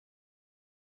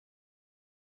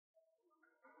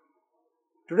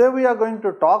Today we are going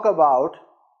to talk about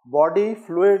body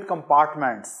fluid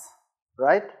compartments,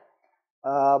 right?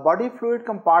 Body fluid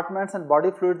compartments and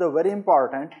body fluids are very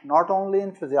important, not only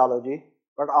in physiology,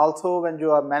 but also when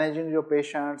you are managing your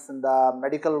patients in the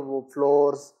medical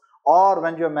floors or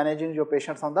when you are managing your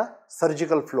patients on the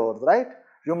surgical floors, right?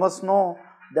 You must know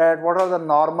that what are the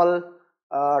normal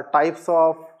types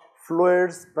of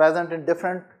fluids present in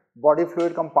different body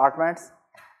fluid compartments,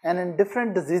 and in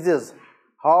different diseases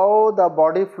how the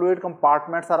body fluid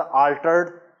compartments are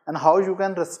altered and how you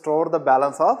can restore the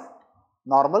balance of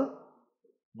normal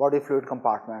body fluid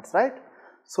compartments, right?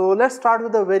 So let's start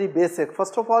with the very basic.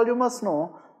 First of all, you must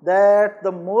know that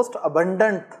the most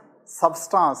abundant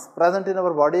substance present in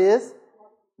our body is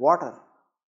water.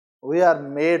 We are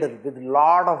made with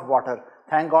lot of water.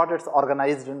 Thank God it's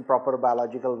organized in proper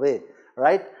biological way,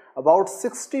 right? About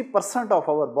 60% of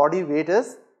our body weight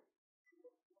is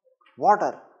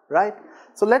water, right?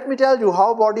 So let me tell you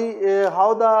how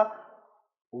the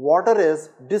water is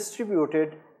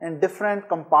distributed in different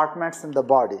compartments in the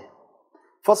body.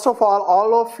 First of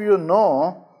all of you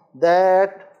know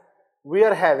that we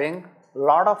are having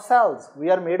lot of cells. We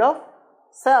are made of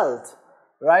cells,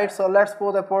 right? So let's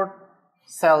put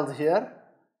cells here.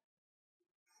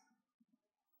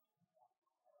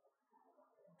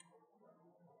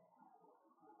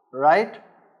 Right?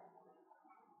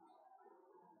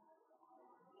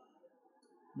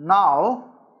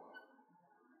 Now,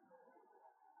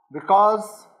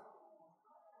 because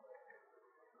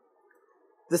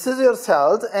this is your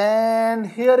cells and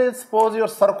here is suppose your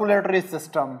circulatory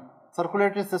system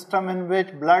in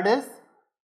which blood is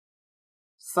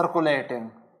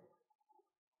circulating,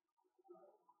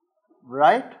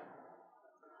 right?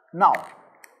 Now,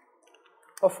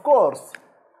 of course,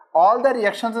 all the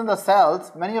reactions in the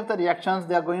cells, many of the reactions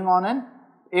they are going on in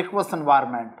aqueous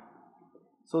environment.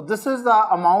 So this is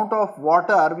the amount of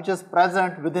water which is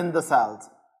present within the cells,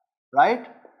 right?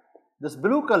 This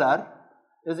blue color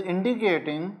is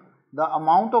indicating the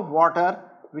amount of water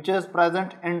which is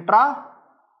present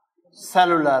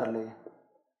intracellularly.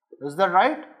 Is that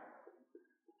right?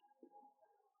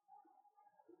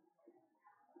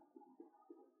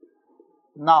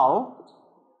 Now,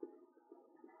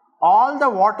 all the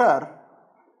water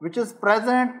which is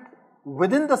present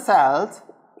within the cells,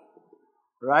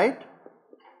 right?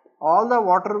 All the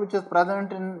water which is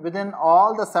present within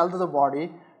all the cells of the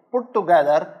body put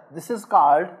together, this is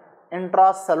called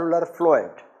intracellular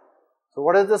fluid. So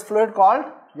what is this fluid called?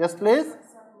 Yes please?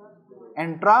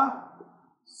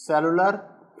 Intracellular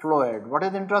fluid. What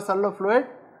is intracellular fluid?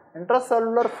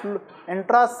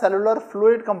 Intracellular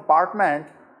fluid compartment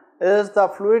is the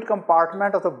fluid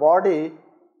compartment of the body,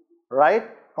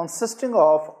 right, consisting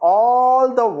of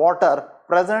all the water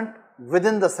present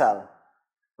within the cell,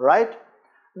 right?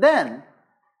 Then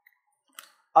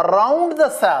around the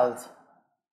cells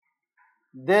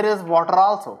there is water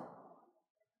also.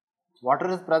 Water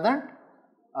is present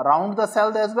around the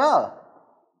cell as well,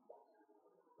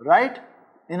 right?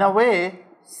 In a way,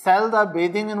 cells are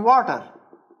bathing in water.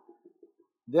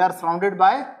 They are surrounded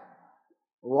by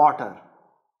water.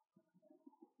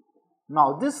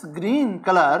 Now this green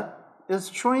color is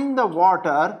showing the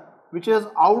water which is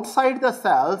outside the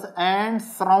cells and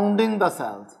surrounding the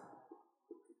cells,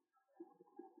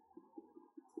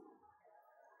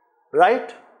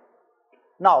 right?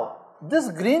 Now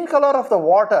this green color of the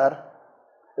water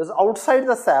is outside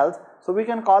the cells, so we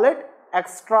can call it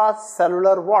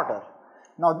extracellular water.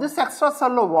 Now this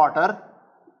extracellular water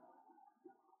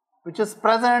which is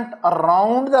present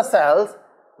around the cells,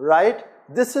 right,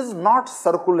 this is not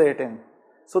circulating.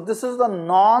 So this is the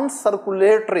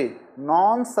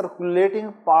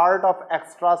non-circulating part of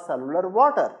extracellular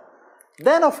water.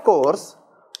 Then of course,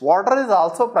 water is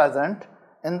also present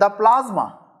in the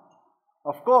plasma.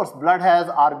 Of course, blood has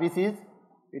RBCs,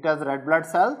 it has red blood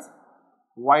cells,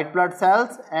 white blood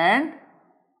cells and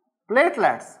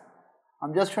platelets.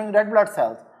 I'm just showing red blood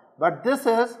cells. But this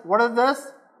is, what is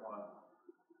this?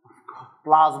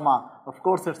 Plasma. Of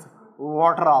course, it's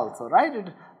water also, right?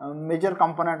 A major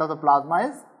component of the plasma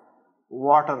is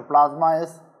water. Plasma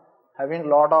is having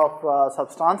lot of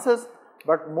substances,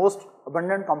 but most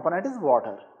abundant component is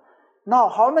water. Now,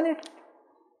 how many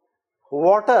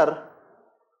water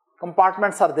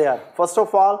compartments are there? First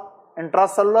of all,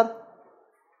 intracellular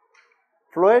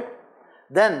fluid,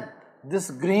 then this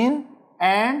green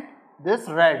and this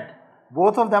red,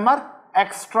 both of them are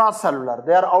extracellular,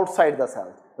 they are outside the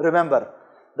cell. Remember,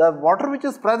 the water which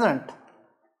is present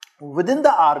within the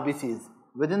RBCs,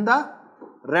 within the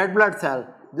red blood cell,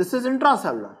 this is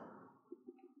intracellular.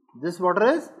 This water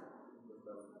is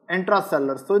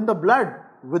intracellular. So in the blood,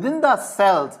 within the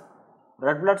cells,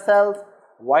 red blood cells,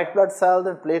 white blood cells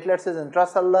and platelets is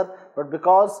intracellular, but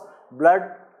because blood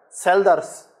cells are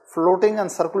floating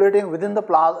and circulating within the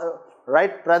plasma,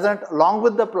 right, present along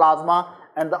with the plasma,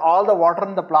 and all the water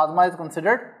in the plasma is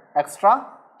considered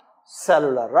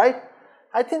extracellular, right?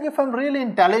 I think if I'm really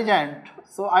intelligent,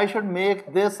 so I should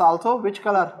make this also which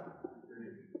color?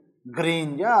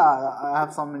 Green. Yeah, I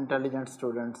have some intelligent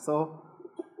students. So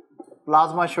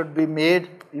plasma should be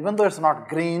made, even though it's not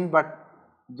green, but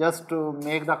just to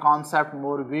make the concept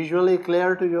more visually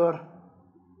clear to your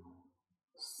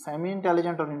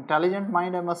semi-intelligent or intelligent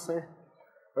mind, I must say.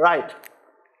 Right.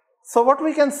 So what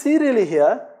we can see really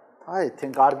here, I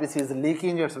think RBC is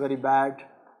leaking, it's very bad.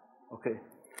 Okay.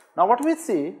 Now what we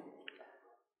see,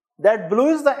 that blue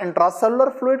is the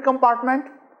intracellular fluid compartment,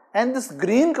 and this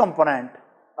green component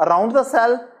around the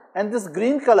cell, and this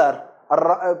green color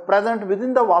are present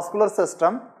within the vascular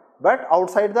system but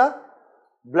outside the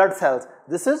blood cells.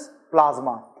 This is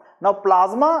plasma. Now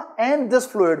plasma and this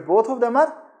fluid, both of them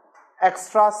are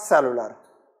extracellular.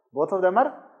 Both of them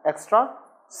are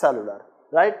extracellular,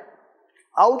 right?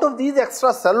 Out of these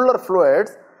extracellular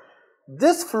fluids,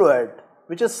 this fluid,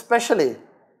 which is specially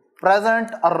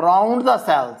present around the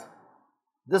cells,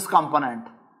 this component,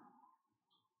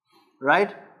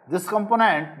 right? This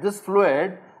component, this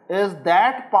fluid is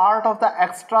that part of the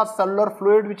extracellular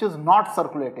fluid which is not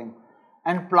circulating,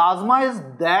 and plasma is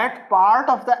that part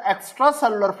of the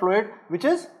extracellular fluid which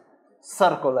is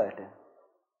circulating.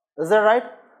 Is that right?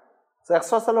 So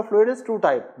extracellular fluid is two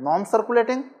types: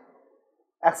 non-circulating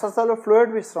extracellular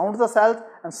fluid which surrounds the cells,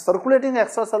 and circulating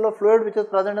extracellular fluid which is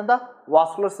present in the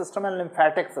vascular system and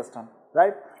lymphatic system,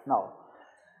 right? Now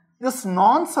this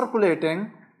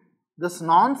non-circulating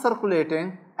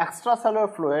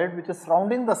extracellular fluid which is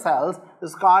surrounding the cells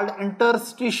is called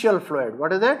interstitial fluid.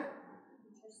 What is it?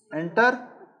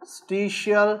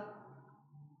 Interstitial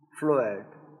fluid.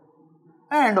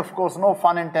 And of course, no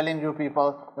fun in telling you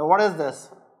people, what is this?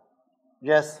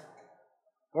 Yes,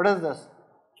 what is this?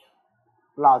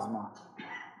 Plasma.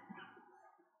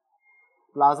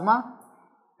 Plasma,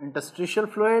 interstitial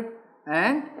fluid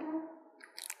and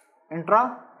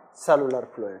intracellular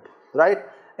fluid, right?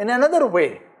 In another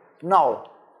way, now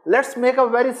let's make a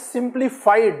very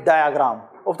simplified diagram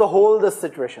of the whole this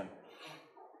situation.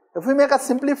 If we make a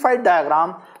simplified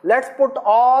diagram, let's put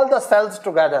all the cells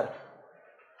together.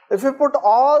 If we put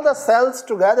all the cells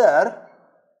together,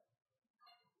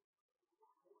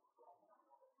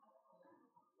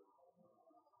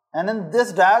 and in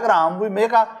this diagram we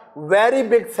make a very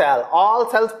big cell, all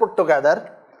cells put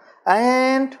together,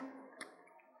 and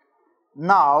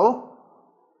now,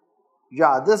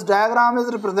 yeah, this diagram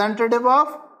is representative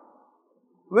of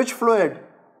which fluid?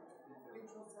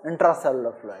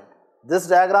 Intracellular fluid. This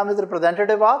diagram is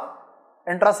representative of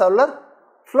intracellular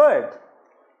fluid.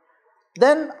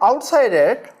 Then outside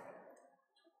it,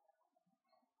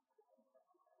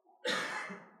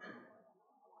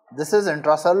 this is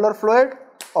intracellular fluid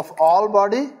of all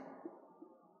body,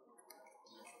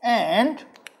 and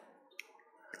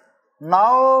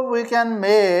now we can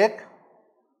make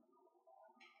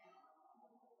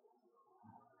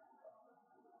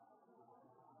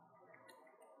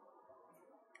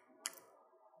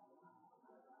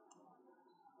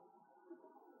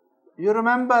you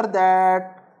remember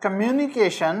that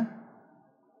communication,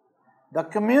 the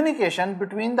communication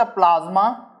between the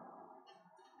plasma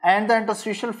and the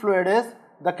interstitial fluid is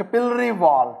the capillary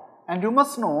wall, and you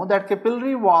must know that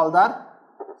capillary walls are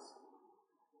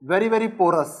very, very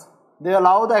porous. They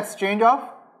allow the exchange of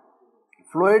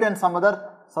fluid and some other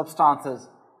substances.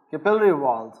 Capillary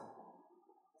walls.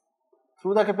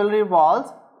 Through the capillary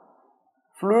walls,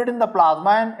 fluid in the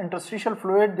plasma and interstitial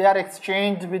fluid, they are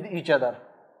exchanged with each other.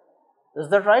 Is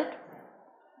that right?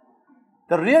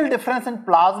 The real difference in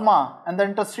plasma and the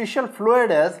interstitial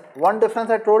fluid is, one difference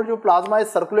I told you, plasma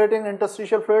is circulating,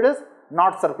 interstitial fluid is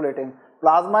not circulating.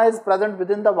 Plasma is present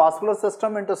within the vascular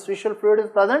system, interstitial fluid is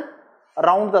present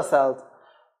around the cells.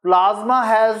 Plasma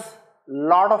has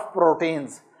lot of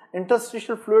proteins.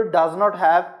 Interstitial fluid does not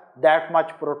have that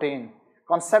much protein.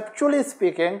 Conceptually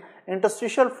speaking,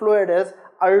 interstitial fluid is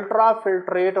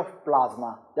ultrafiltrate of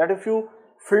plasma. That if you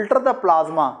filter the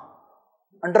plasma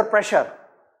under pressure,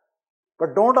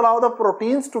 but don't allow the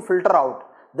proteins to filter out,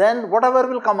 then whatever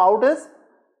will come out is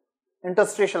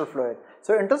interstitial fluid.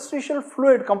 So interstitial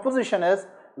fluid composition is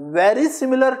very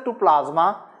similar to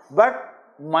plasma, but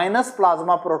minus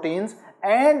plasma proteins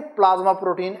and plasma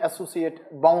protein associate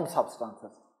bound substances,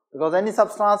 because any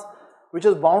substance which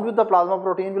is bound with the plasma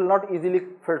protein will not easily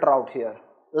filter out here.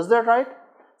 Is that right?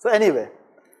 So anyway,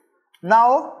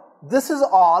 now this is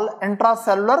all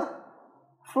intracellular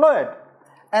fluid,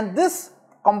 and this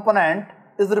component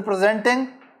is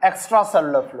representing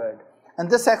extracellular fluid. And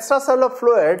this extracellular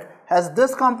fluid has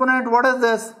this component. What is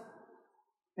this?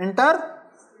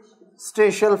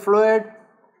 Interstitial fluid,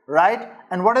 right?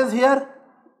 And what is here?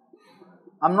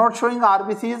 I'm not showing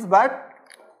RBCs, but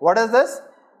what is this?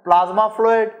 Plasma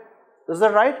fluid. Is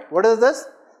that right? What is this?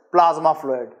 Plasma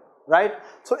fluid, right?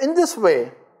 So in this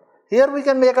way, here we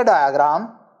can make a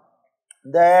diagram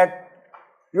that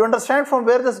you understand from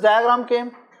where this diagram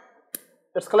came.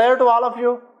 It's clear to all of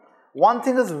you. One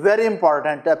thing is very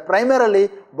important, that primarily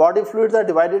body fluids are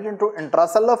divided into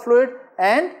intracellular fluid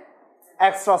and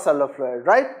extracellular fluid,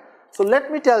 right? So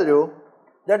let me tell you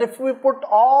that if we put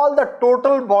all the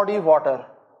total body water,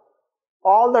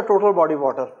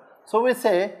 so we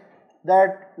say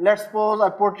that, let's suppose I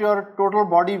put your total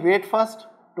body weight first,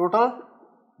 total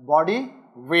body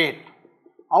weight.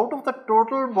 Out of the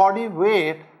total body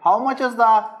weight, how much is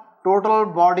the total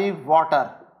body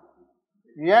water?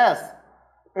 Yes,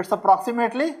 it's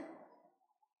approximately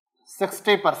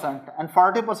 60%, and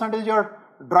 40% is your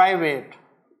dry weight,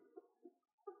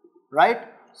 right?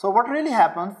 So what really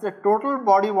happens, the total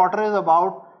body water is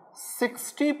about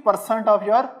 60% of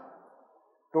your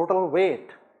total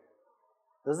weight.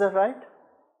 Is that right?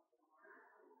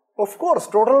 Of course,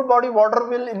 total body water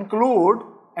will include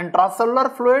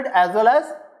intracellular fluid as well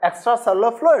as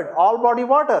extracellular fluid, all body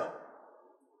water,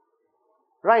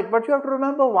 right? But you have to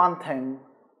remember one thing,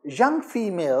 young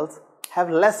females have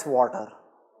less water.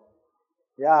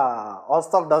 Yeah,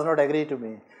 Ostok does not agree to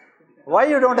me. Why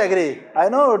you don't agree? I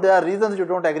know there are reasons you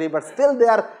don't agree, but still they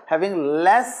are having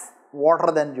less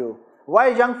water than you. Why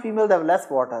young females have less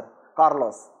water?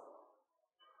 Carlos?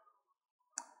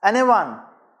 Anyone?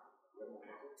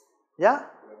 Yeah?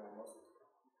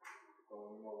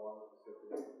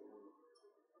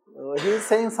 He is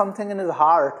saying something in his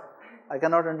heart. I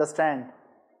cannot understand.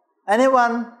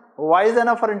 Anyone wise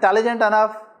enough or intelligent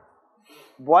enough?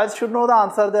 Boys should know the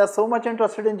answer. They are so much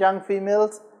interested in young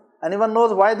females. Anyone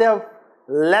knows why they have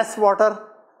less water?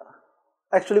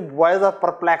 Actually, boys are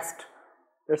perplexed.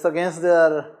 It's against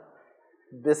their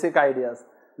basic ideas.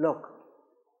 Look,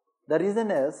 the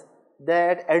reason is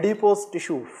that adipose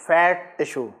tissue, fat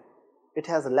tissue, it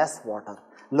has less water.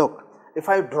 Look, if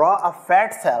I draw a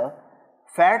fat cell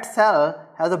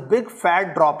has a big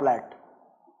fat droplet.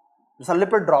 It's a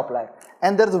lipid droplet,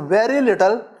 and there's very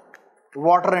little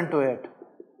water into it.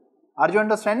 Are you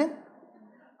understanding?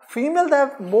 Females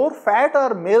have more fat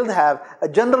or males have,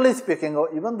 generally speaking,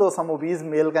 even though some obese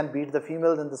male can beat the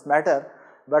females in this matter,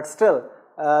 but still,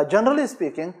 generally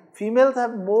speaking, females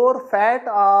have more fat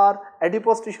or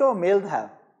adipose tissue or males have?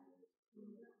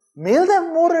 Males have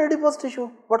more adipose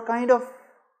tissue. What kind of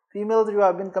females you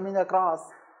have been coming across?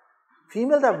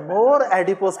 Females have more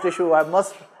adipose tissue. I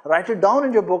must write it down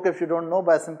in your book if you don't know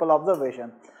by simple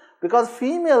observation. Because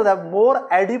females have more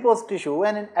adipose tissue,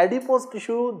 and in adipose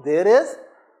tissue there is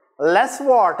less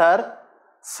water.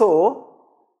 So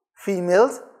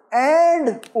females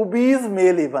and obese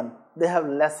male even, they have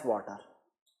less water.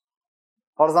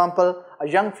 For example, a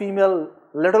young female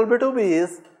little bit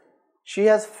obese, she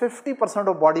has 50%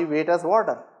 of body weight as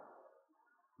water.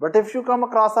 But if you come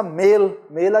across a male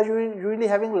are usually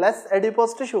having less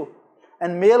adipose tissue,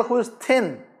 and male who is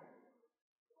thin,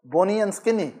 bony and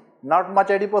skinny, not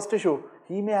much adipose tissue,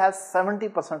 he may have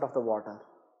 70% of the water.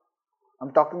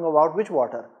 I'm talking about which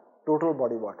water? Total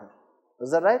body water. Is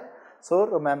that right? So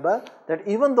remember that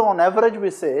even though on average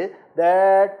we say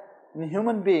that in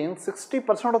human beings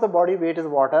 60% of the body weight is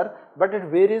water, but it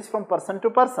varies from person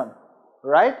to person,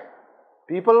 right?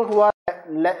 People who are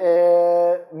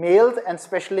males and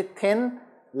especially thin,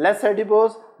 less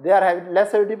adipose, they are having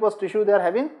less adipose tissue, they are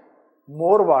having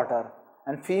more water.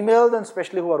 And females and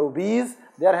especially who are obese,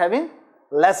 they are having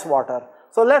less water.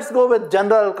 So let's go with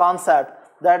general concept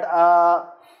that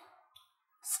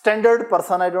standard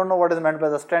person, I don't know what is meant by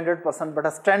the standard person, but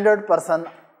a standard person,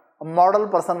 a model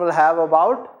person will have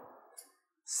about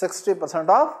 60%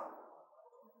 of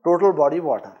total body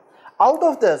water. Out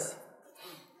of this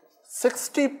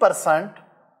 60%,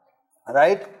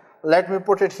 right, let me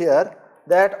put it here,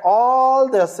 that all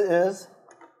this is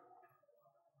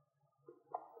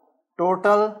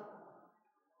total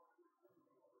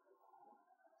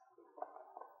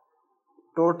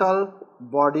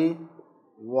body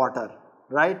water,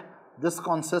 right? This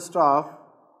consists of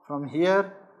from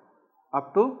here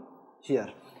up to here.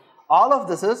 All of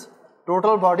this is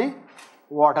total body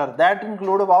water, that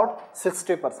include about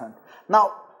 60%.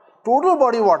 Now, total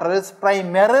body water is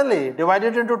primarily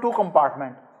divided into two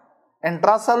compartments,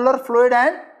 intracellular fluid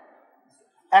and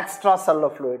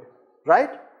extracellular fluid, right?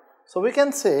 So we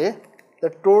can say the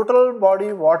total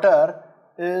body water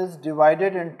is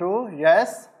divided into,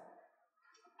 yes,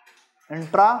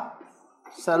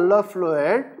 intracellular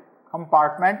fluid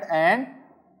compartment and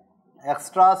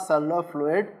extracellular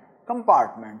fluid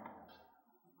compartment.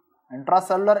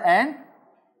 Intracellular and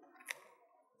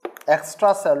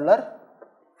extracellular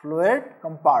fluid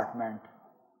compartment.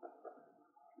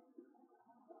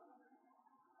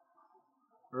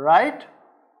 Right?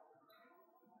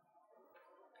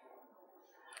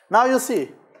 Now you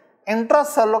see,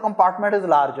 intracellular compartment is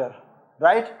larger,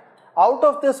 right? Out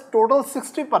of this total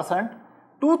 60%,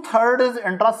 2/3 is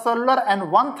intracellular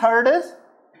and 1/3 is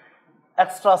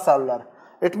extracellular.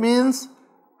 It means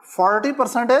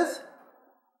 40% is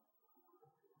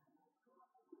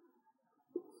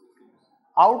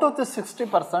out of the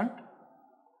 60%,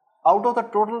 out of the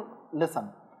total, listen,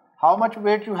 how much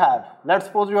weight you have. Let's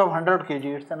suppose you have 100 kg,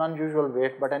 it's an unusual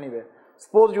weight, but anyway,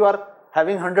 suppose you are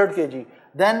having 100 kg,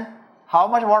 then how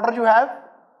much water you have?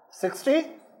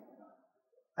 60,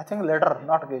 I think liter,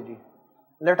 not kg,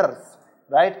 liters,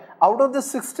 right? Out of the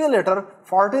 60 liter,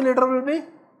 40 liter will be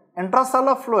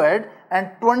intracellular fluid and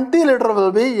 20 liter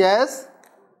will be, yes,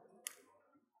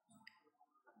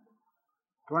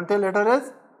 20 liter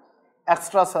is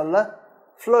extracellular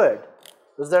fluid.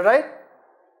 Is that right?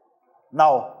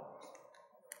 Now,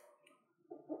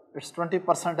 it's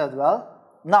 20% as well.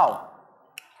 Now,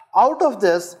 out of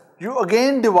this, you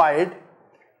again divide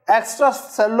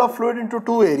extracellular fluid into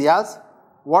two areas.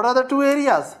 What are the two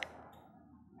areas?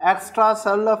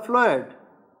 Extracellular fluid.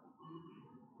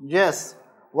 Yes.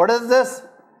 What is this?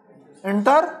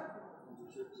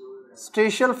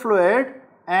 Interstitial fluid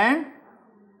and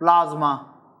plasma.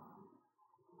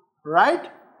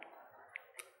 Right?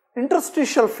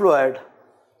 Interstitial fluid,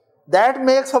 that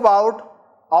makes about,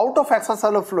 out of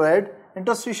extracellular fluid,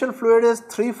 interstitial fluid is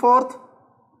 3/4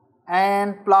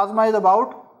 and plasma is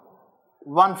about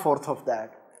 1/4 of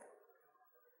that.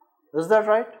 Is that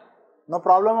right? No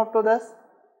problem up to this?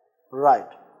 Right.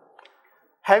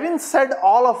 Having said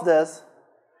all of this,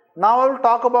 now I will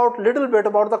talk about little bit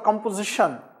about the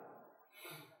composition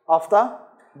of the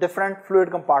different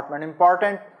fluid compartment.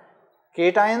 Important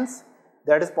cations,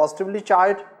 that is positively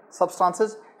charged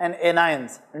substances, and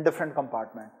anions in different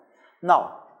compartment. Now,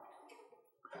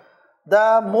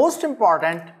 the most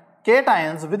important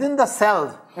cations within the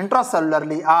cells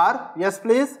intracellularly are, yes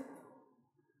please,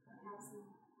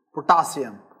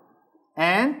 potassium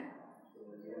and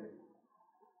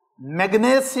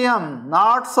magnesium,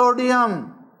 not sodium.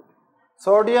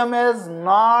 Sodium is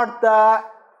not the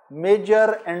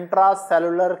major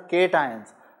intracellular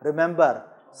cations. Remember,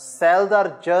 cells are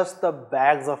just the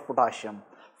bags of potassium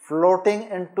floating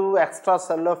into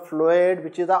extracellular fluid,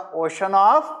 which is the ocean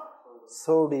of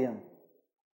sodium.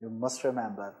 You must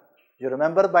remember. You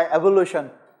remember by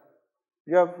evolution.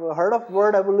 You have heard of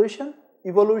word evolution?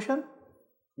 Evolution?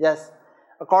 Yes.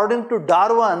 According to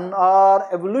Darwin or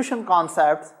evolution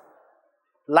concepts,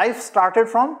 life started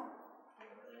from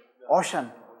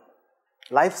ocean.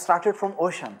 Life started from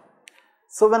ocean.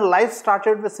 So when life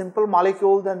started with simple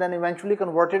molecules and then eventually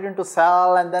converted into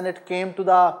cell and then it came to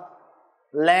the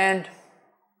land.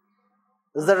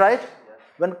 Is that right?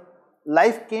 When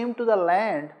life came to the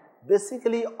land,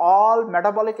 basically all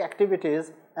metabolic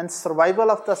activities and survival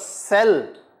of the cell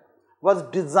was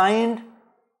designed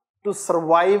to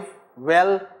survive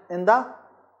well in the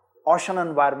ocean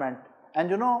environment. And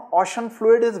you know, ocean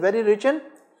fluid is very rich in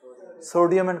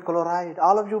sodium and chloride.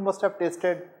 All of you must have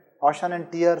tasted ocean and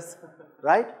tears,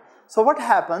 right? So what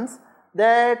happens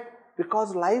that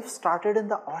because life started in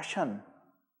the ocean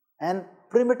and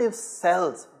primitive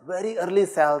cells, very early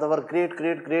cells, our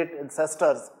great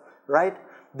ancestors, right?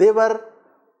 They were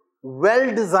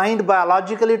well designed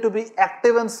biologically to be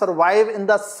active and survive in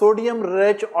the sodium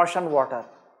rich ocean water.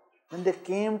 When they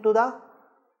came to the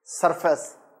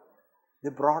surface, they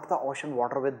brought the ocean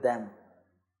water with them.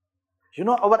 You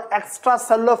know, our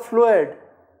extracellular fluid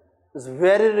is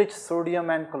very rich sodium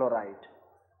and chloride.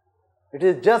 It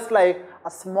is just like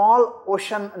a small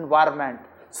ocean environment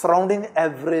surrounding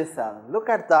every cell. Look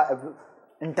at the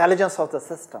intelligence of the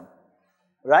system,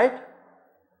 right?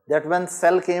 That when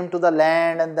cell came to the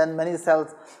land and then many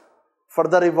cells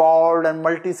further evolved and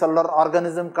multicellular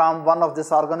organism come. One of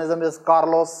this organism is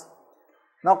Carlos.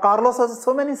 Now Carlos has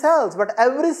so many cells, but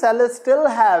every cell is still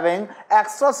having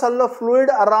extracellular fluid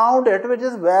around it, which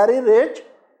is very rich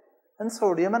in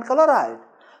sodium and chloride.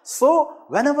 So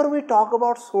whenever we talk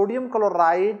about sodium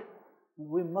chloride,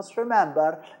 we must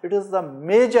remember it is the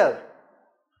major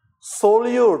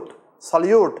solute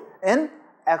in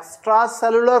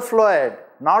extracellular fluid,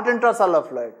 not intracellular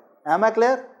fluid. Am I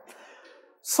clear?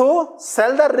 So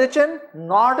cells are rich in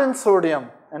not in sodium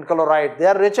and chloride, they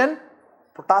are rich in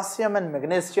potassium and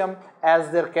magnesium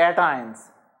as their cations.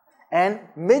 And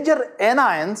major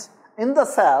anions in the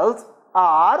cells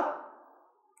are,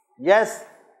 yes,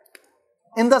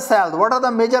 in the cells, what are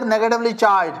the major negatively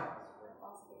charged?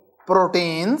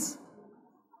 Proteins,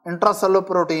 intracellular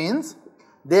proteins,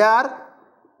 they are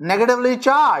negatively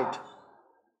charged.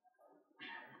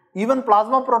 Even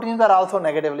plasma proteins are also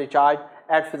negatively charged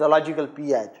at physiological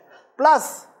pH.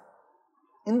 Plus,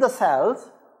 in the cells,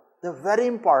 the very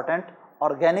important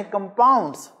organic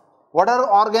compounds. What are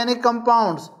organic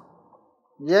compounds?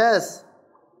 Yes.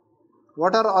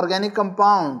 What are organic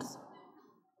compounds?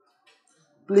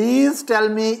 Please tell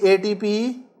me.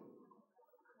 ATP,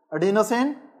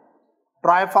 adenosine,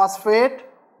 triphosphate.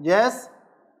 Yes.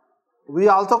 We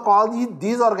also call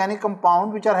these organic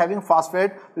compounds which are having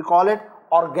phosphate, we call it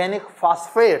organic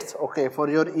phosphates. Okay, for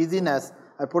your easiness,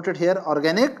 I put it here,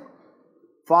 organic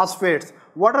phosphates.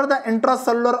 What are the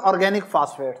intracellular organic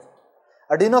phosphates?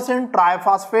 Adenosine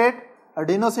triphosphate,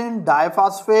 adenosine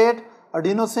diphosphate,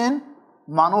 adenosine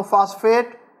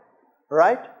monophosphate,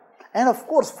 right? And of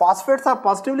course, phosphates are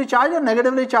positively charged or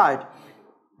negatively charged?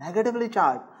 Negatively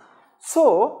charged.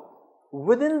 So,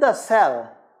 within the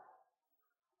cell,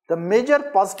 the major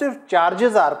positive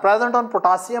charges are present on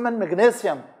potassium and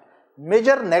magnesium.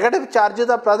 Major negative charges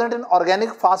are present in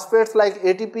organic phosphates like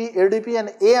ATP, ADP and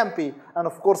AMP, and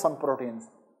of course on proteins.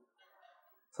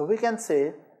 So we can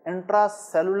say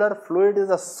intracellular fluid is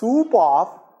a soup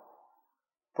of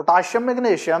potassium,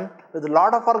 magnesium with a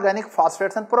lot of organic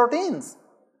phosphates and proteins.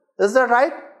 Is that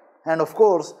right? And of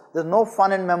course, there is no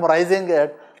fun in memorizing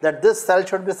it, that this cell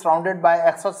should be surrounded by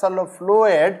extracellular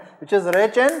fluid which is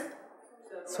rich in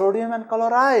sodium and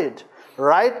chloride,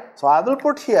 right? So I will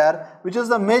put here which is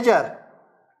the major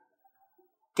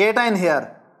cation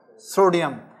here,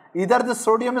 sodium. Either the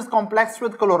sodium is complexed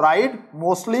with chloride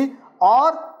mostly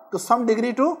or to some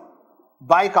degree to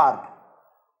bicarb,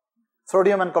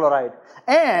 sodium and chloride.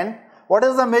 And what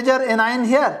is the major anion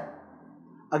here?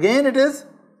 Again it is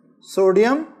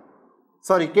sodium,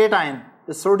 sorry, cation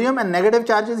is sodium, and negative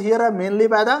charges here are mainly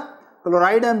by the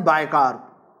chloride and bicarb.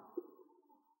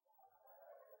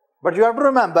 But you have to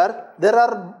remember, there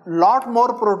are lot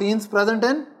more proteins present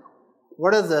in,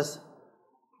 what is this?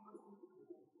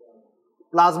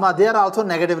 Plasma. They are also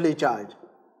negatively charged,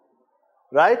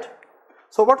 right?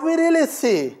 So what we really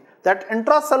see, that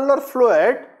intracellular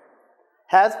fluid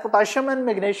has potassium and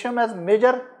magnesium as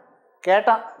major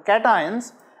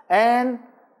cations and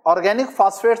organic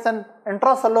phosphates and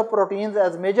intracellular proteins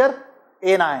as major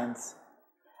anions.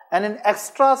 And in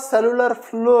extracellular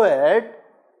fluid,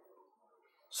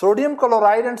 sodium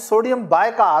chloride and sodium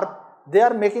bicarb, they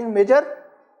are making major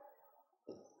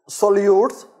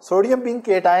solutes, sodium being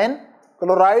cation,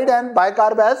 chloride and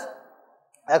bicarb as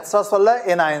extracellular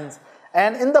anions.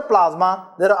 And in the plasma,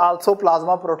 there are also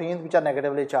plasma proteins which are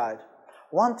negatively charged.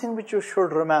 One thing which you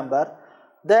should remember,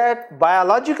 that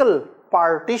biological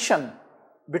partition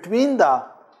between the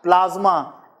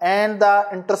plasma and the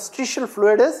interstitial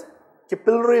fluid is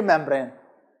capillary membrane.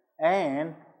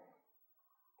 And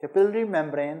capillary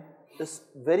membrane is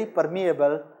very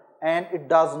permeable and it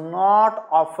does not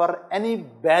offer any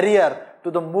barrier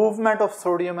to the movement of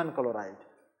sodium and chloride.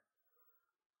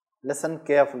 Listen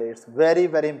carefully, it's very,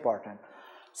 very important.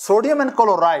 Sodium and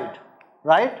chloride,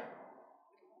 right,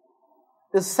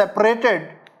 is separated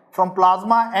from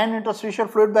plasma and interstitial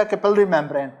fluid by capillary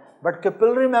membrane. But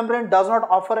capillary membrane does not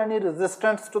offer any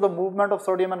resistance to the movement of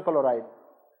sodium and chloride.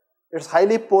 It's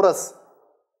highly porous.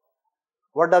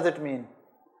 What does it mean?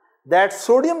 That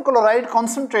sodium chloride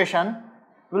concentration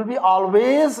will be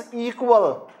always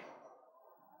equal,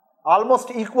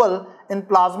 almost equal in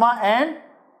plasma and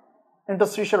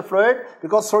interstitial fluid,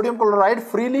 because sodium chloride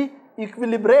freely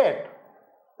equilibrate.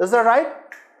 Is that right?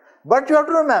 But you have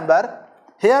to remember,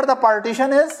 here the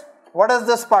partition is, what is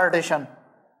this partition?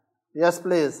 Yes,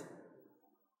 please.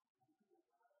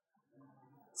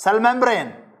 Cell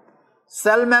membrane.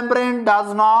 Cell membrane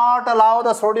does not allow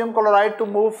the sodium chloride to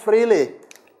move freely.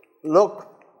 Look,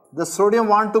 the sodium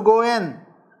want to go in,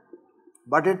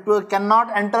 but it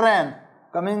cannot enter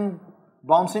in,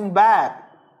 bouncing back.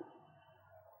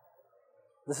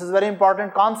 This is very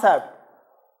important concept.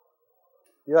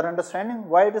 You are understanding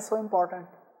why it is so important?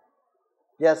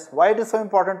 Yes, why it is so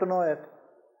important to know it?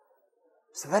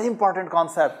 It's a very important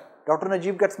concept. Dr.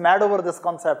 Najeeb gets mad over this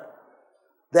concept,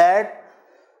 that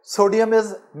sodium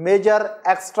is major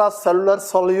extracellular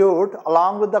solute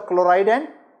along with the chloride and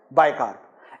bicarb,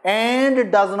 and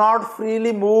it does not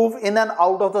freely move in and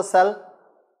out of the cell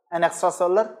and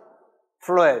extracellular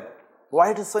fluid.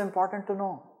 Why it is so important to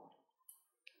know?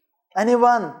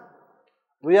 Anyone?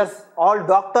 We are all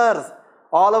doctors.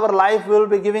 All our life we will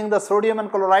be giving the sodium and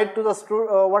chloride to the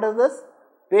what is this?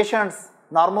 Patients.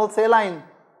 normal saline.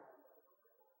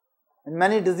 In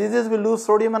many diseases we lose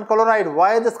sodium and chloride.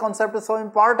 Why this concept is so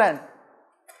important?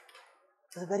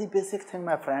 It's a very basic thing,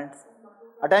 my friends.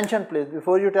 Attention please,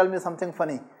 before you tell me something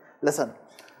funny. Listen.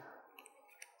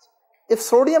 If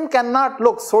sodium cannot,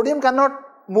 look, sodium cannot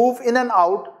move in and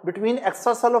out between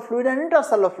extracellular fluid and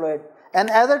intracellular fluid. And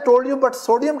as I told you, but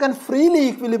sodium can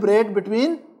freely equilibrate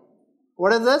between,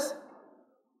 what is this?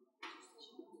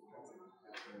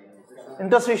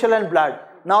 Interstitial and blood.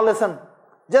 Now listen,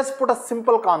 just put a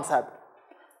simple concept.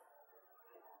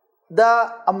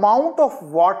 The amount of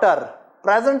water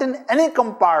present in any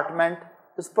compartment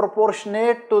is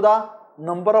proportionate to the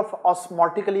number of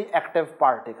osmotically active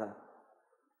particles.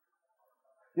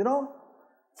 You know,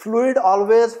 fluid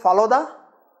always follow the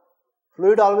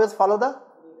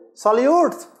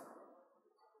solutes.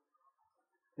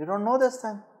 You don't know this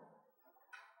thing.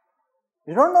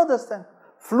 You don't know this thing.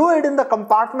 Fluid in the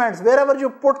compartments, wherever you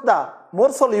put the more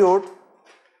solute,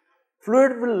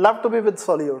 fluid will love to be with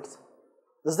solutes.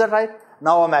 Is that right?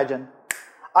 Now imagine,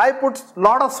 I put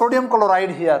lot of sodium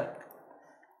chloride here.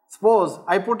 Suppose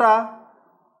I put a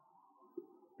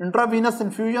intravenous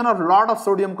infusion of lot of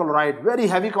sodium chloride, very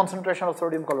heavy concentration of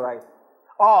sodium chloride.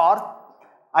 Or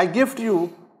I gift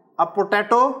you a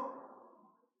potato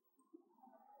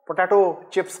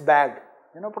chips bag.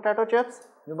 You know potato chips?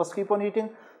 You must keep on eating.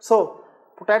 So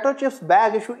potato chips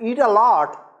bag, if you eat a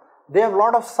lot, they have a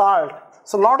lot of salt.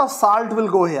 So lot of salt will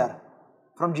go here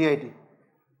from GIT.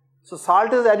 So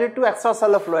salt is added to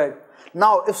extracellular fluid.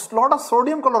 Now if lot of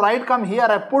sodium chloride come here,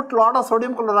 I put lot of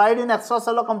sodium chloride in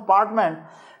extracellular compartment,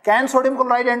 can sodium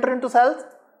chloride enter into cells?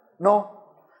 No.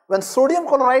 When sodium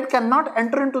chloride cannot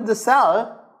enter into the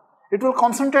cell, it will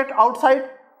concentrate outside.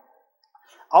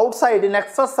 Outside in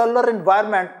extracellular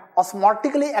environment,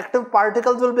 osmotically active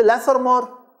particles will be less or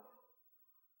more.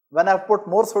 When I put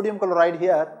more sodium chloride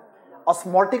here,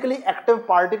 osmotically active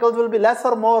particles will be less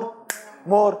or more?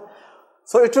 More.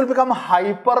 So it will become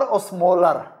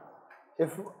hyperosmolar.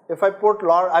 If I put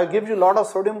I give you lot of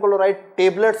sodium chloride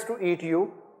tablets to eat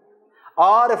you,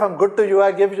 or if I'm good to you,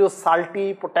 I give you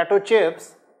salty potato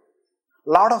chips,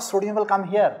 lot of sodium will come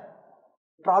here.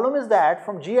 Problem is that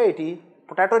from GIT,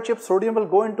 potato chip sodium will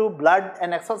go into blood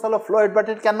and extracellular fluid, but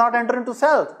it cannot enter into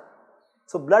cells.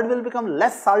 So blood will become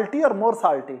less salty or more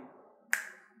salty?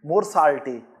 More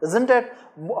salty, isn't it?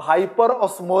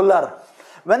 Hyperosmolar.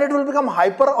 When it will become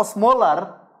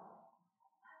hyperosmolar,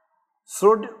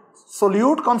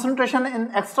 solute concentration in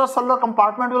extracellular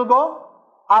compartment will go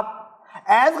up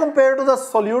as compared to the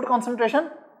solute concentration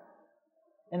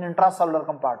in intracellular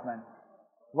compartment.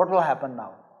 What will happen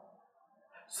now?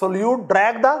 Solute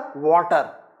drag the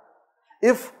water.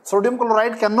 If sodium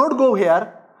chloride cannot go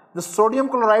here, the sodium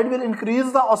chloride will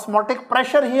increase the osmotic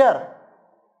pressure here,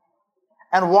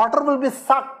 and water will be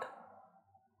sucked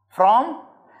from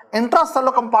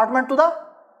intracellular compartment to the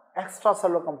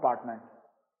extracellular compartment.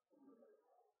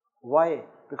 Why?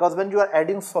 Because when you are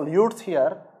adding solutes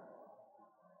here,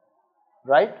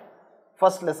 right?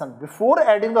 First listen, before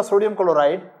adding the sodium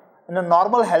chloride, in a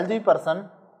normal healthy person,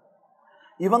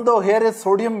 even though here is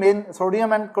sodium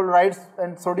and chlorides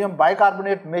and sodium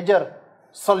bicarbonate major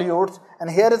solutes, and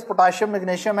here is potassium,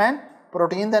 magnesium and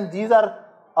protein, then these are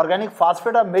organic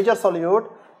phosphate are major solute,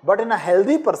 but in a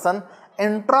healthy person,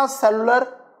 intracellular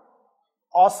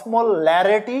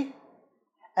osmolarity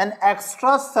and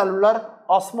extracellular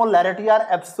osmolarity are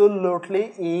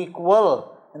absolutely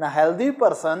equal. In a healthy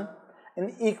person,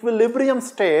 in equilibrium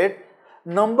state,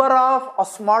 number of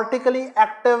osmotically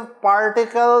active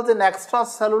particles in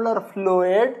extracellular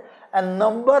fluid and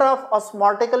number of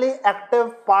osmotically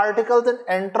active particles in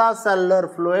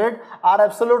intracellular fluid are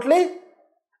absolutely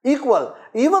equal.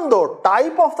 Even though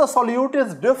type of the solute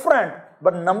is different,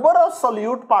 but number of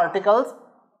solute particles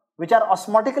which are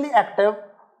osmotically active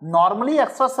normally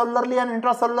extracellularly and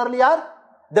intracellularly are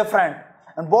different,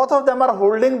 and both of them are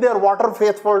holding their water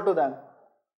faithful to them.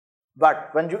 But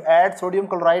when you add sodium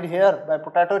chloride here by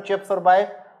potato chips or by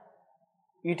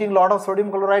eating lot of sodium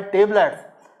chloride tablets,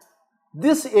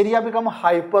 this area become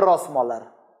hyperosmolar.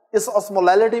 Its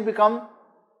osmolarity become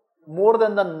more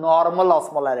than the normal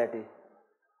osmolarity.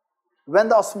 When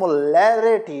the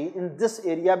osmolarity in this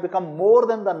area become more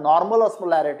than the normal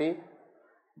osmolarity,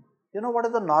 you know what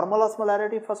is the normal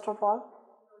osmolarity first of all?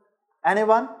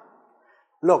 Anyone?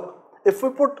 Look, if we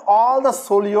put all the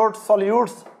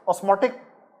solutes,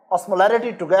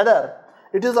 osmolarity together,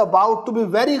 it is about, to be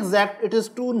very exact, it is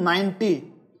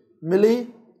 290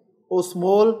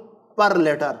 milliosmol per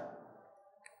liter.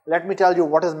 Let me tell you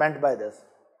what is meant by this.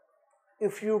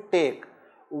 If you take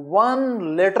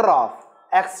 1 liter of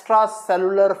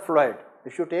extracellular fluid,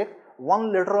 if you take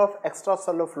 1 liter of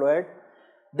extracellular fluid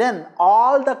then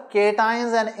all the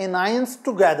cations and anions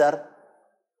together,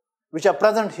 which are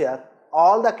present here,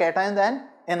 all the cations and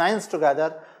anions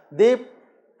together, they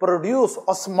produce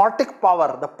osmotic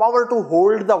power. The power to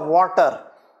hold the water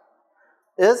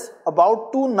is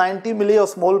about 290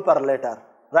 milliosmol per liter,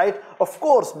 right? Of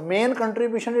course, main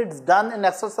contribution is done in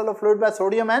extracellular fluid by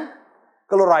sodium and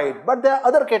chloride, but there are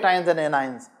other cations and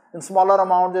anions. In smaller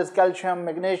amount, there is calcium,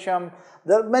 magnesium,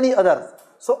 there are many others.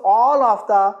 So all of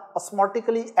the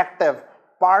osmotically active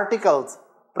particles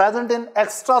present in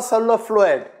extracellular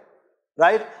fluid,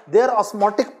 right, their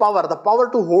osmotic power, the power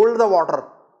to hold the water,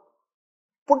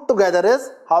 put together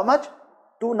is how much?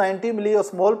 290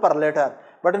 milliosmol per liter.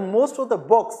 But in most of the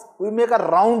books, we make a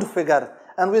round figure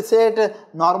and we say it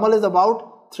normal is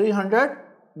about 300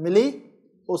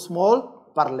 milliosmol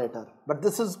per liter. But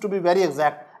this is to be very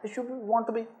exact. If you want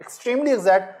to be extremely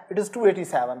exact, it is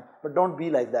 287, but don't be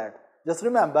like that. Just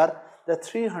remember that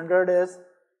 300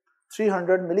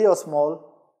 milliosmol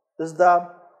is the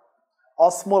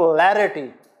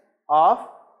osmolarity of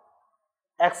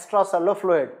extracellular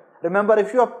fluid. Remember,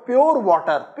 if you have pure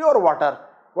water,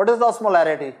 what is the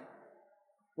osmolarity?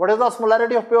 What is the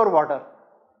osmolarity of pure water?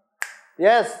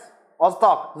 Yes,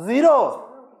 Ostok, 0.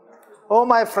 Oh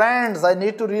my friends, I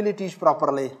need to really teach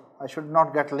properly. I should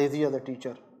not get lazy as a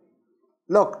teacher.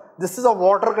 Look, this is a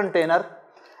water container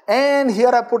and here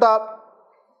I put up,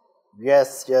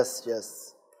 yes.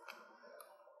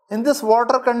 In this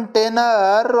water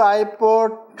container, I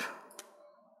put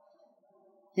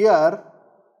here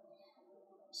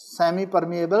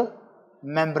semi-permeable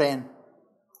membrane,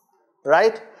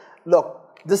 right?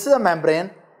 Look, this is a membrane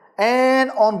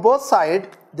and on both sides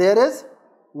there is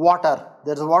water.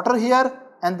 There is water here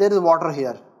and there is water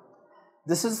here.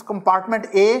 This is compartment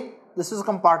A, this is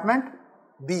compartment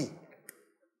B.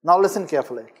 Now listen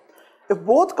carefully. If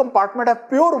both compartments have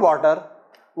pure water,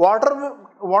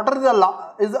 water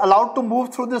is allowed to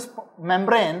move through this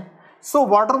membrane, so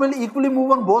water will equally move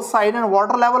on both sides and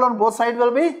water level on both sides will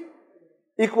be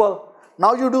equal.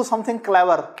 Now you do something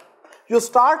clever. You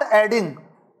start adding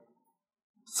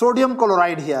sodium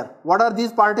chloride here. What are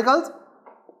these particles?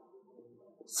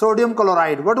 Sodium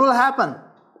chloride. What will happen?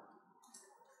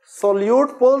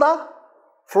 Solute pull the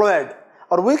fluid,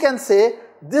 or we can say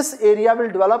this area will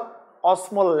develop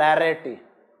osmolarity.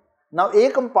 Now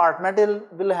A compartment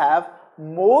will have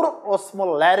more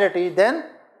osmolarity than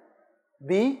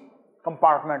B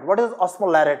compartment. What is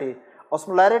osmolarity?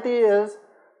 Osmolarity is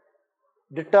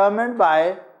determined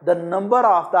by the number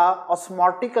of the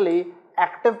osmotically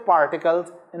active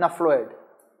particles in a fluid.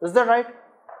 Is that right?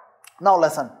 Now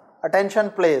listen, attention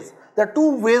please. There are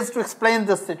two ways to explain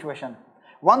this situation.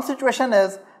 One situation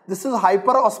is, this is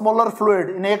hyperosmolar fluid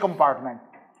in A compartment.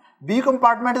 B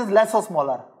compartment is less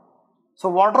osmolar. So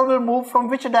water will move from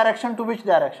which direction to which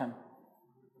direction?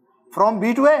 From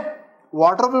B to A.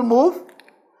 Water will move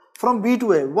from B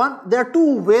to A. There are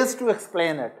two ways to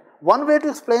explain it. One way to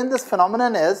explain this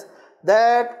phenomenon is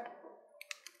that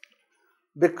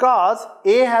because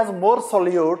A has more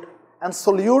solute and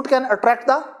solute can attract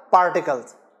the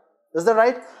particles. Is that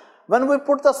right? When we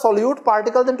put the solute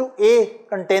particles into A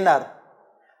container,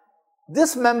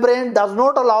 this membrane does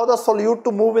not allow the solute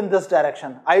to move in this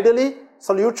direction. Ideally,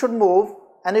 solute should move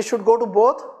and it should go to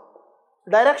both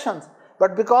directions.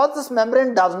 But because this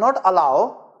membrane does not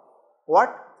allow,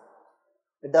 what?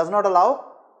 It does not allow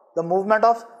the movement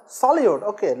of solute.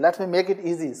 Okay, let me make it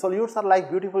easy. Solutes are like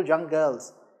beautiful young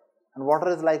girls and water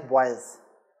is like boys.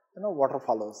 You know, water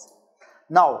follows.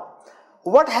 Now,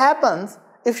 what happens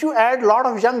if you add lot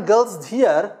of young girls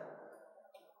here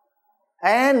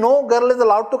and no girl is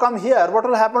allowed to come here? What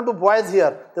will happen to boys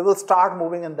here? They will start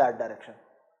moving in that direction.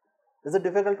 Is it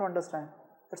difficult to understand?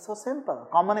 It's so simple,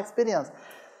 common experience.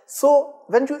 So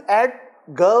when you add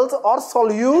girls or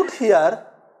solute here,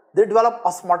 they develop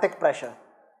osmotic pressure,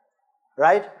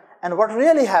 right? And what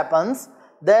really happens,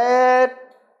 that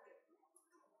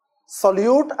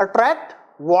solute attract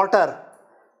water.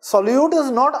 Solute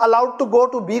is not allowed to go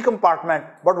to B compartment,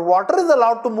 but water is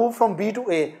allowed to move from B to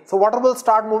A. So water will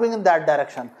start moving in that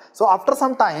direction. So after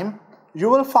some time, you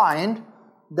will find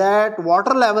that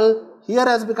water level here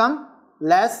has become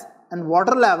less and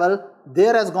water level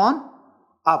there has gone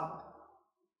up.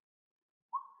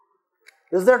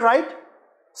 Is that right?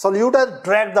 Solute has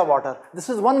dragged the water. This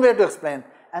is one way to explain.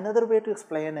 Another way to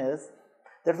explain is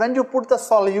that when you put the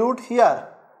solute here,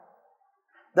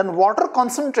 then water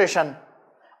concentration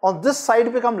on this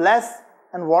side become less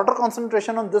and water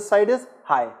concentration on this side is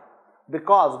high.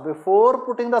 Because before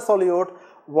putting the solute,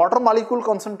 water molecule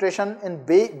concentration in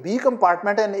B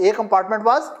compartment and A compartment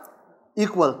was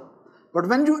equal. But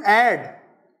when you add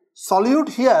solute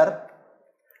here,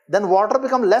 then water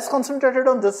becomes less concentrated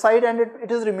on this side and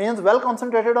it remains well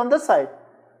concentrated on this side.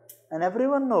 And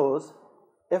everyone knows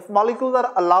if molecules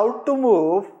are allowed to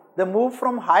move, they move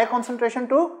from high concentration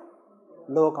to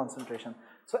low concentration.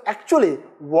 So actually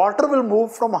water will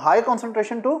move from high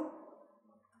concentration to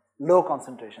low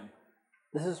concentration.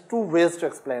 This is two ways to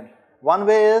explain. One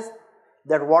way is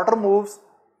that water moves,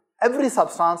 every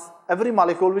substance, every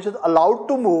molecule which is allowed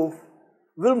to move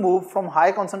will move from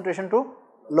high concentration to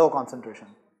low concentration,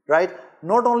 right?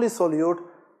 Not only solute,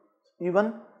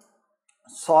 even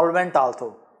solvent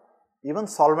also. Even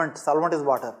solvent is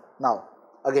water. Now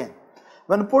again,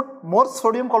 when we put more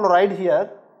sodium chloride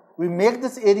here, we make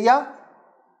this area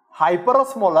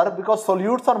hyperosmolar because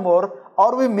solutes are more,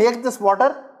 or we make this water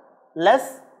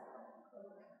less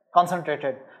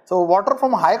concentrated. So water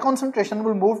from high concentration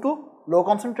will move to low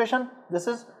concentration. This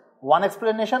is one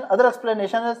explanation. Other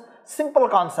explanation is simple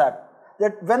concept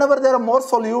that whenever there are more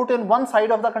solute in one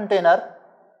side of the container,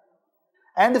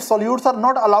 and if solutes are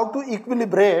not allowed to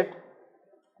equilibrate,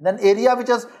 then area which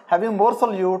is having more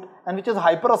solute and which is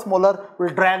hyperosmolar will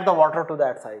drag the water to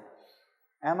that side.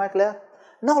 Am I clear?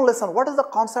 Now listen, what is the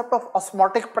concept of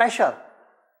osmotic pressure?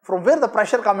 From where the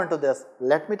pressure come into this?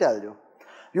 Let me tell you.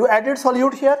 You added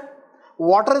solute here,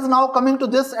 water is now coming to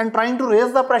this and trying to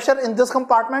raise the pressure in this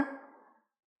compartment.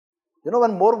 You know,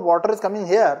 when more water is coming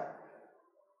here,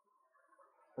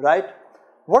 right,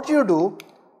 what you do,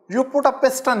 you put a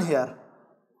piston here,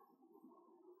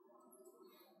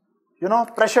 you know,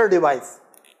 pressure device.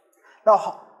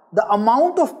 Now the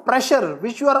amount of pressure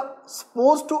which you are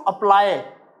supposed to apply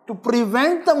to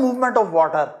prevent the movement of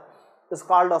water is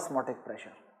called osmotic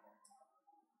pressure.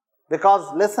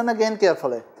 Because listen again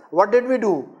carefully, what did we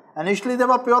do? Initially there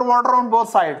was pure water on both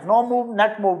sides, no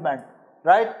net movement,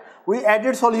 right? We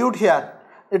added solute here,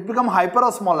 it became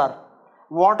hyperosmolar.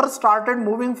 Water started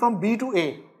moving from B to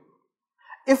A.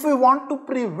 If we want to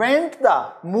prevent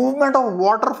the movement of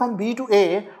water from B to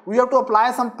A, we have to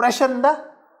apply some pressure in the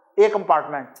A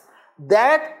compartment.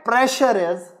 That pressure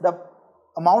is the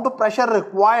amount of pressure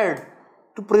required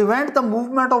to prevent the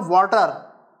movement of water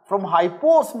from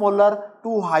hyposmolar to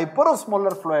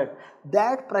hyperosmolar fluid.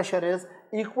 That pressure is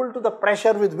equal to the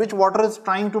pressure with which water is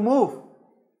trying to move.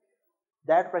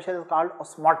 That pressure is called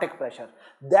osmotic pressure.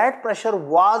 That pressure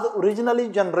was originally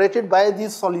generated by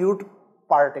these solute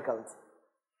particles.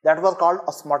 That was called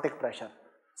osmotic pressure.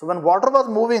 So when water was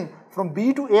moving from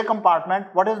B to A compartment,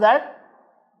 what is that?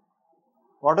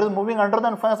 Water is moving under the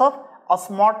influence of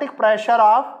osmotic pressure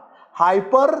of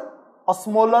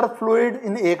hyperosmolar fluid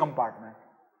in A compartment.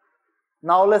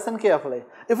 Now listen carefully.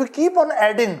 If we keep on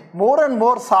adding more and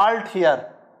more salt here,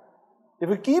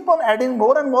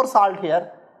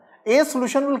 A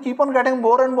solution will keep on getting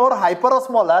more and more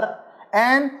hyperosmolar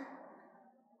and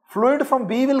fluid from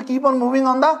B will keep on moving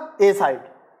on the A side.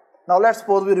 Now let's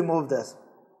suppose we remove this.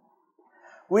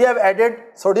 We have added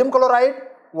sodium chloride,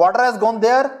 water has gone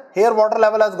there, here water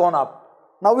level has gone up.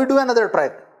 Now we do another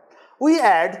trick. We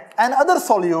add another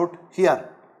solute here.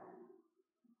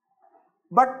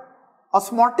 But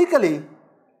osmotically,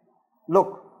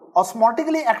 look,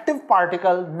 osmotically active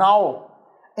particle now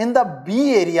in the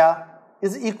B area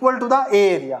is equal to the A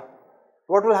area.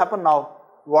 What will happen now?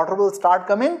 Water will start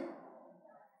coming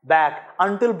back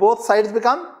until both sides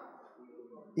become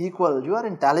equal. You are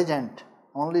intelligent,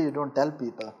 only you don't tell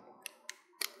people.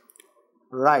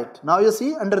 Right, now you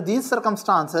see under these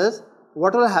circumstances,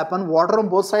 what will happen? Water on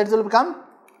both sides will become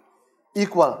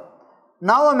equal.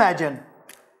 Now imagine,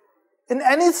 in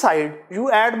any side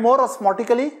you add more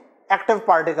osmotically active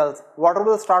particles, water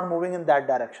will start moving in that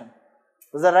direction.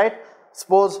 Is that right?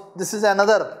 Suppose this is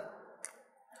another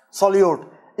solute.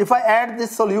 If I add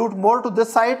this solute more to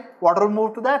this side, water will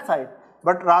move to that side.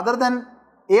 But rather than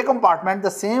A compartment,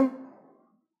 the same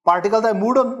particles that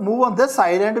move on this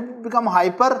side and become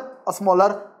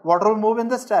hyperosmolar, water will move in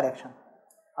this direction.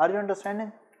 Are you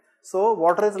understanding? So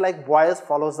water is like boys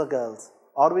follows the girls,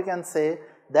 or we can say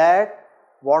that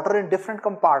water in different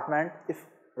compartment, if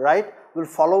right, will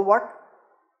follow what?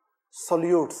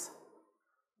 Solutes.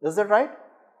 Is that right?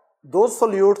 Those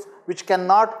solutes which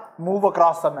cannot move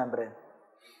across the membrane.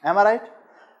 Am I right?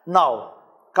 Now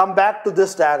come back to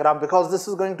this diagram, because this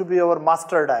is going to be our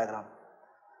master diagram.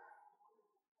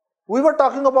 We were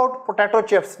talking about potato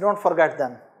chips, don't forget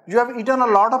them. You have eaten a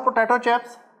lot of potato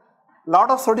chips,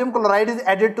 lot of sodium chloride is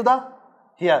added to the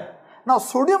here. Now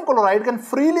sodium chloride can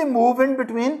freely move in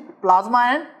between plasma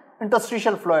and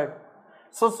interstitial fluid.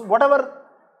 So whatever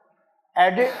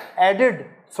added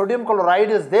sodium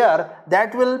chloride is there,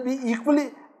 that will be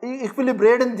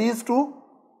equilibrated in these two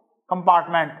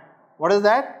compartments. What is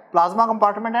that? Plasma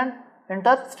compartment and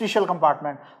interstitial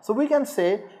compartment. So we can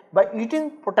say by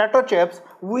eating potato chips,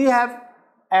 we have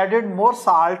added more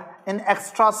salt in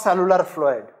extracellular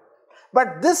fluid.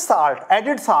 But this salt,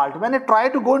 added salt, when it try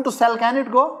to go into cell, can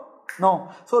it go? No.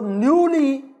 So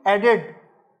newly added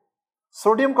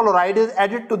sodium chloride is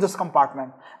added to this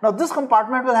compartment. Now this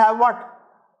compartment will have what?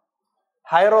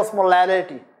 Higher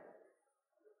osmolality.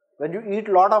 When you eat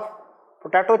lot of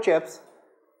potato chips,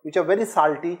 which are very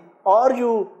salty, or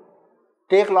you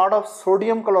take lot of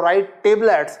sodium chloride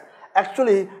tablets,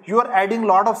 actually you are adding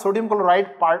lot of sodium chloride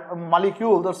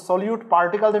molecules or solute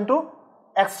particles into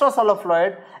extracellular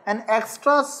fluid, and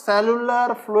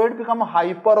extracellular fluid become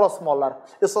hyperosmolar.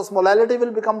 Its osmolality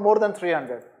will become more than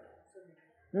 300.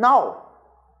 Now,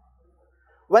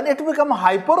 when it becomes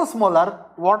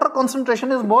hyperosmolar, water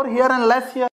concentration is more here and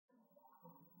less here.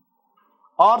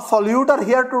 Or solute are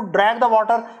here to drag the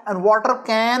water, and water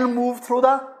can move through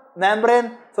the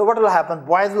membrane. So what will happen?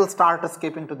 Boys will start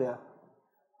escaping to there.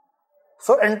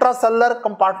 So intracellular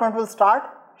compartment will start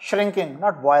shrinking,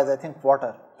 not boys, I think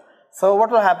water. So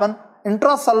what will happen?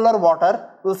 Intracellular water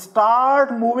will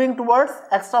start moving towards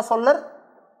extracellular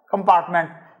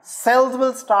compartment. Cells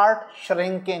will start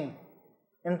shrinking.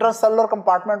 Intracellular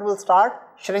compartment will start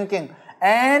shrinking,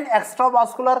 and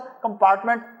extravascular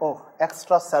compartment,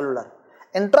 extracellular.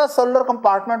 Intracellular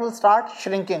compartment will start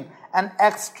shrinking, and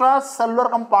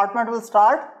extracellular compartment will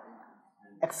start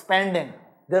expanding.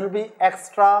 There will be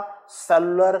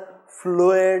extracellular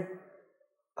fluid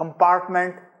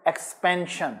compartment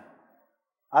expansion.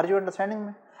 Are you understanding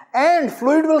me? And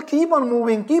fluid will keep on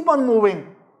moving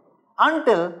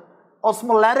until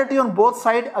osmolarity on both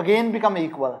sides again become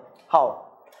equal. How?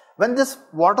 When this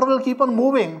water will keep on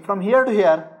moving from here to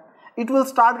here, it will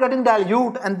start getting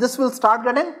dilute, and this will start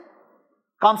getting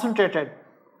concentrated.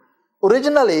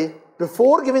 Originally,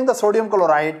 before giving the sodium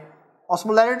chloride,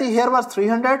 osmolarity here was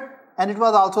 300 and it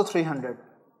was also 300.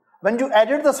 When you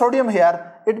added the sodium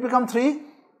here, it became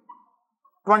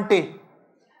 320.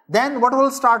 Then what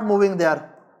will start moving there?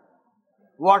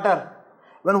 Water.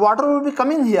 When water will be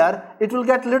coming here, it will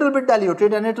get little bit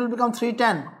diluted and it will become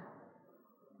 310.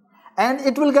 And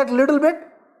it will get little bit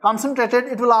concentrated,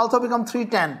 it will also become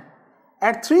 310.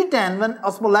 At 310, when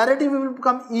osmolarity will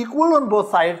become equal on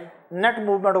both sides, net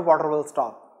movement of water will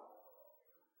stop.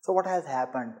 So what has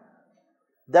happened?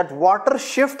 That water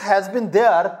shift has been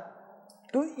there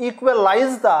to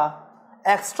equalize the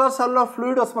extracellular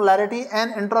fluid osmolarity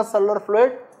and intracellular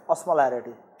fluid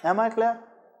osmolarity. Am I clear?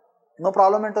 No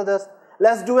problem into this.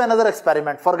 Let's do another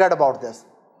experiment. Forget about this.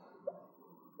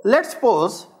 Let's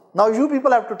suppose, now you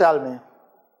people have to tell me.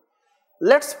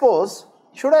 Let's suppose,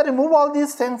 should I remove all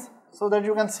these things so that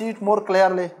you can see it more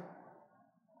clearly?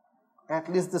 At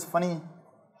least this funny.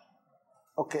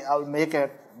 Okay, I'll make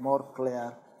it more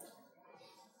clear.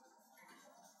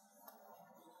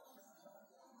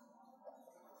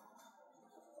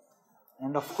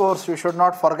 And of course, you should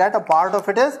not forget a part of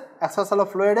it is extracellular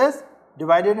fluid is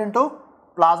divided into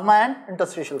plasma and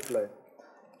interstitial fluid.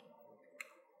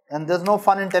 And there's no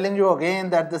fun in telling you again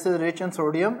that this is rich in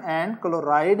sodium and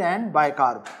chloride and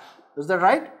bicarb. Is that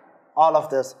right? All of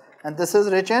this. And this is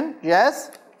rich in,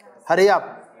 yes, hurry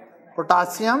up,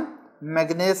 potassium,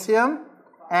 magnesium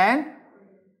and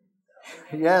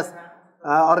yes,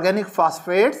 organic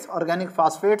phosphates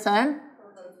and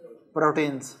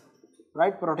proteins.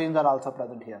 Right, proteins are also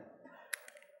present here.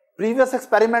 Previous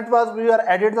experiment was we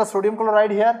added the sodium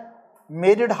chloride here,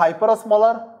 made it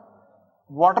hyperosmolar,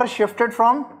 water shifted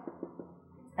from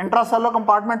intracellular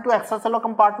compartment to extracellular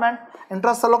compartment,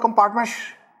 intracellular compartment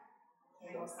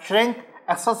shrink,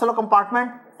 extracellular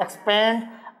compartment expand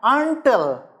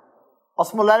until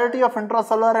osmolarity of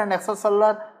intracellular and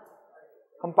extracellular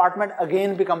compartment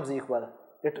again becomes equal.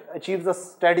 It achieves a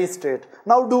steady state.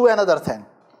 Now do another thing.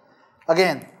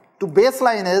 Again, to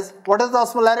baseline is, what is the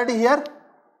osmolarity here?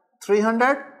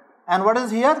 300, and what is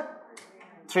here?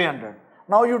 300.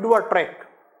 Now you do a trick.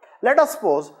 Let us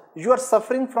suppose you are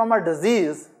suffering from a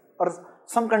disease or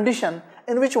some condition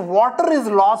in which water is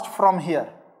lost from here.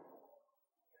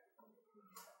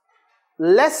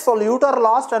 Less solute are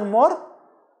lost and more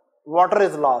water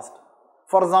is lost.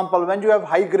 For example, when you have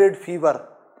high grade fever,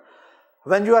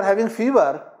 when you are having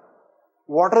fever,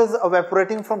 water is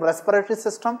evaporating from respiratory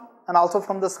system and also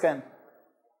from the skin.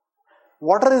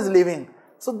 Water is leaving.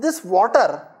 So this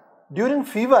water during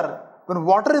fever, when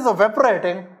water is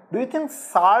evaporating, do you think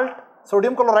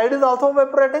sodium chloride is also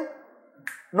evaporating?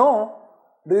 No.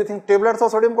 Do you think tablets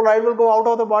of sodium chloride will go out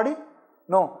of the body?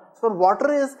 No. So when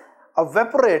water is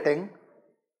evaporating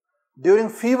during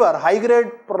fever, high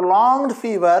grade prolonged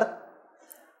fever,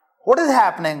 what is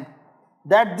happening?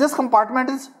 That this compartment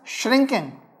is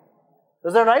shrinking.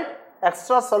 Is that right?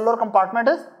 extracellular compartment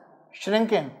is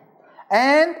shrinking,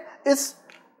 and its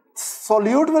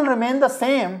solute will remain the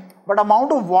same, but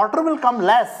amount of water will come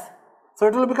less, so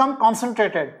it will become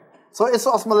concentrated. So its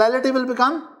osmolality will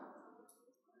become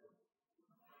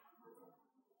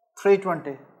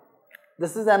 320.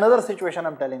 This is another situation I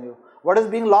am telling you. What is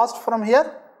being lost from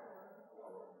here?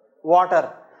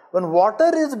 Water. When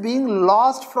water is being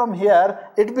lost from here,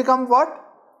 it becomes what?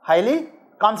 Highly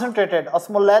concentrated.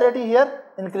 Osmolarity here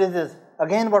increases.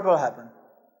 Again, what will happen?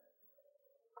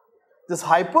 This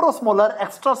hyperosmolar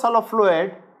extracellular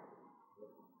fluid,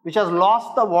 which has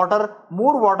lost the water,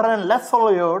 more water and less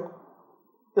solute,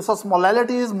 its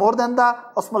osmolality is more than the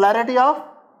osmolarity of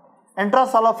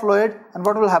intracellular fluid, and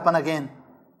what will happen again?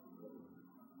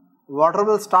 Water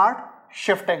will start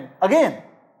shifting again.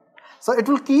 So it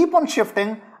will keep on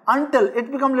shifting until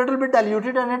it becomes little bit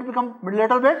diluted and it becomes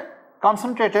little bit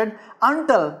concentrated,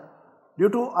 until due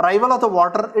to arrival of the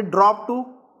water it dropped to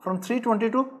from 320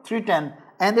 to 310,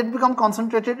 and it becomes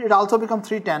concentrated, it also becomes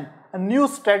 310. A new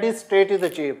steady state is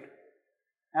achieved.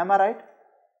 Am I right?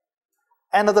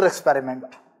 Another experiment.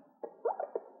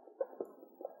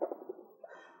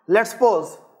 Let's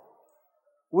suppose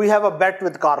we have a bet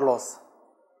with Carlos.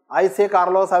 I say,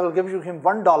 Carlos, I will give you him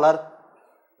 $1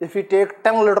 if he take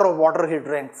 10 liters of water he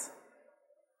drinks.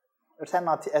 It's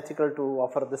not ethical to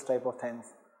offer this type of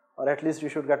things, or at least you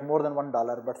should get more than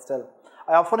 $1, but still.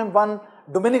 I offer him $1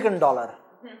 Dominican dollar.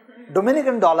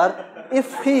 Dominican dollar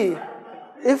if he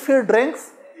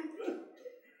drinks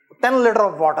 10 liters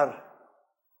of water.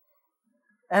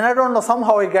 And I don't know,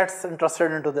 somehow he gets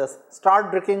interested into this.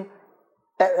 Start drinking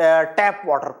tap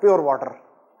water, pure water,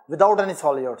 without any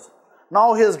solutes.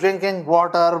 Now he is drinking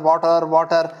water.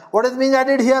 What is being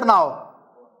added here now?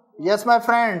 Yes, my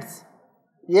friends.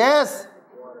 Yes,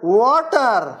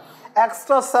 water.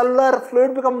 Extracellular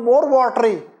fluid become more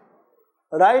watery,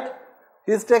 right?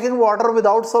 He is taking water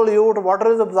without solute.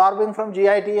 Water is absorbing from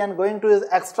GIT and going to his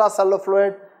extracellular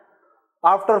fluid.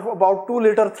 After about 2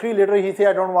 liters, 3 liters, he says,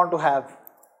 I don't want to have.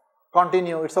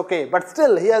 Continue, it's okay. But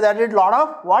still, he has added lot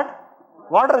of what?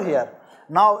 Water here.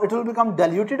 Now it will become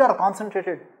diluted or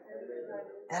concentrated?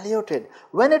 Diluted.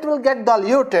 When it will get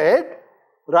diluted,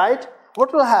 right,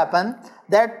 what will happen?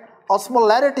 That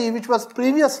osmolarity, which was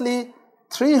previously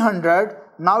 300,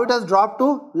 now it has dropped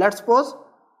to, let's suppose,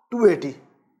 280.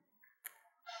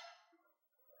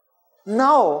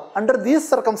 Now, under these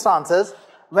circumstances,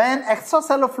 when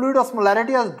extracellular fluid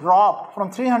osmolarity has dropped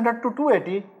from 300 to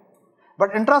 280,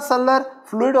 but intracellular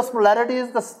fluid osmolarity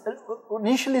is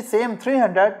initially same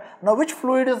 300, now which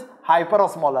fluid is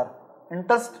hyperosmolar?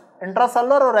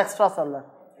 Intracellular or extracellular?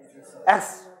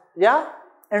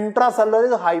 Intracellular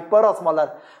is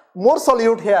hyperosmolar. More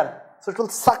solute here, so it will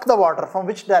suck the water. From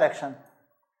which direction?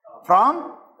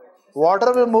 From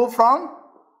water will move from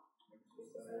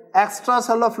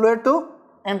extracellular fluid to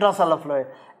intracellular fluid.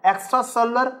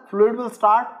 Extracellular fluid will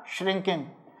start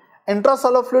shrinking.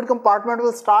 Intracellular fluid compartment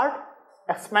will start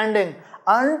expanding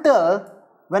until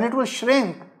when it will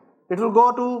shrink, it will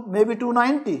go to maybe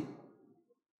 290.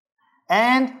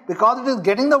 And because it is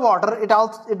getting the water,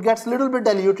 it gets little bit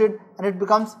diluted and it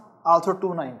becomes also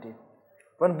 290.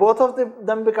 When both of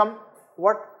them become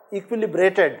what?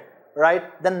 Equilibrated, right?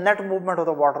 Then net movement of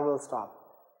the water will stop.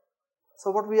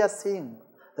 So what we are seeing,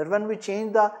 that when we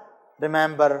change the,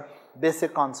 remember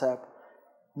basic concept,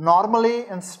 normally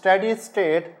in steady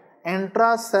state,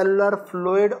 intracellular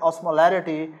fluid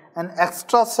osmolarity and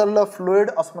extracellular fluid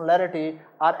osmolarity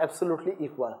are absolutely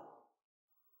equal.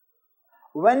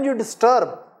 When you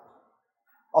disturb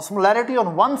osmolarity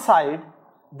on one side,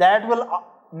 that will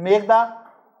make the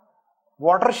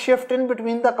water shift in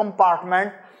between the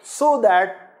compartment, so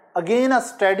that again a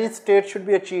steady state should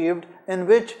be achieved in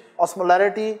which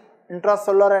osmolarity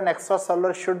intracellular and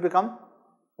extracellular should become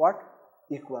what?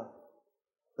 Equal.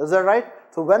 Is that right?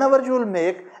 So whenever you will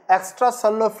make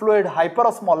extracellular fluid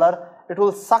hyperosmolar, it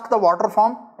will suck the water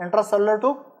from intracellular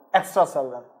to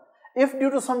extracellular. If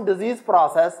due to some disease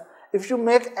process, if you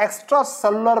make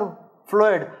extracellular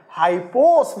fluid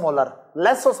hypoosmolar,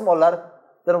 less osmolar,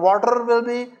 then water will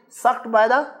be sucked by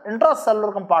the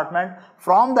intracellular compartment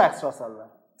from the extracellular.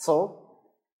 So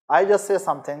I just say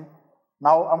something.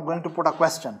 Now I am going to put a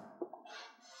question.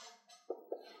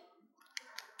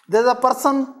 There is a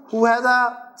person who has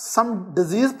some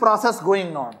disease process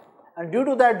going on, and due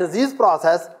to that disease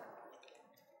process,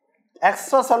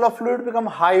 extracellular fluid become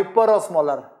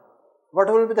hyperosmolar. What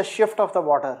will be the shift of the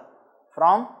water?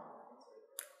 From,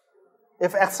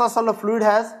 if extracellular fluid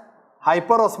has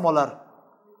hyperosmolar,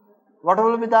 what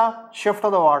will be the shift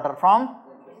of the water? From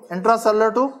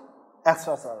intracellular to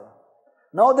extracellular.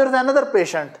 Now there is another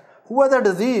patient who has a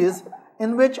disease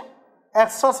in which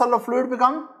extracellular fluid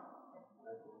become,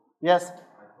 yes,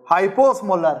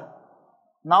 hyposmolar.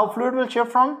 Now fluid will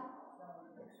shift from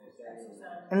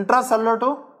intracellular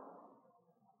to,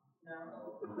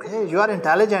 okay, you are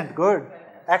intelligent, good,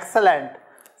 excellent.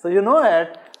 So you know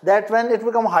it, that when it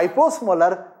becomes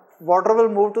hyposmolar, water will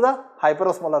move to the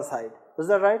hyperosmolar side. Is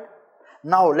that right?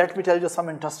 Now let me tell you some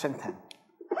interesting thing.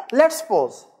 Let's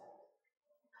suppose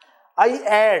I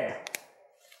add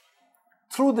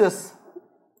through this,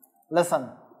 listen,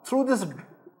 through this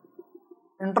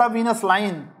intravenous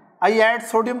line, I add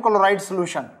sodium chloride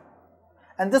solution.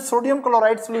 And this sodium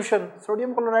chloride solution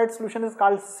is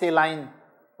called saline.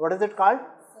 What is it called?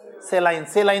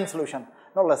 Saline solution.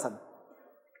 Now listen,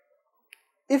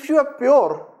 if you have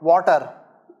pure water,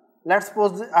 let's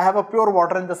suppose I have a pure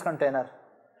water in this container.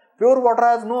 Pure water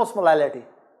has no osmolality.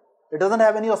 It doesn't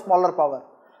have any osmolar power.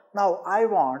 Now I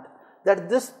want that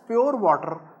this pure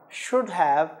water should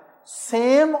have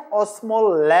same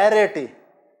osmolarity.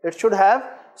 It should have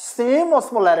same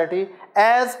osmolarity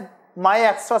as my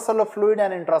extracellular fluid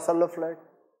and intracellular fluid.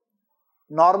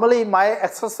 Normally my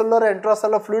extracellular and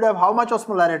intracellular fluid have how much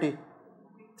osmolarity?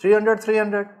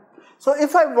 300. So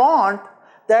if I want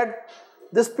that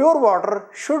this pure water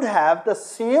should have the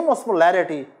same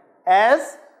osmolarity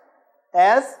as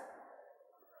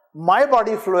my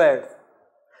body fluid,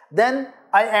 then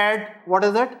I add, what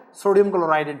is it? Sodium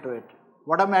chloride into it.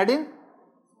 What I'm adding?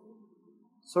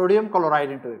 Sodium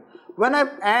chloride into it. When I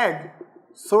add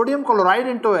sodium chloride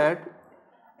into it,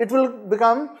 it will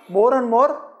become more and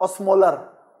more osmolar.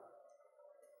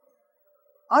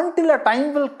 Until a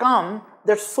time will come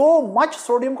that so much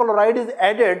sodium chloride is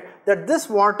added that this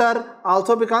water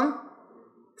also become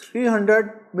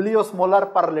 300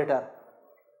 milliosmolar per liter.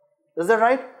 Is that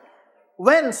right?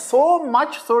 When so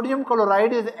much sodium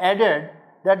chloride is added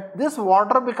that this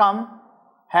water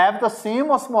have the same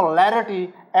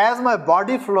osmolarity as my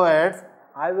body fluids,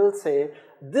 I will say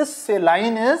this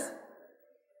saline is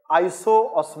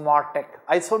isoosmotic.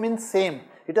 Iso means same.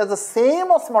 It has the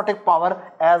same osmotic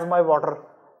power as my water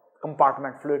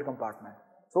compartment, fluid compartment.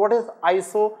 So what is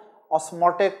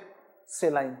isoosmotic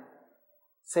saline?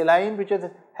 Saline which is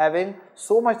having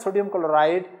so much sodium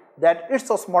chloride that its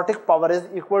osmotic power is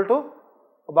equal to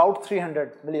about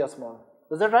 300 milliosmol.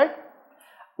 Is that right?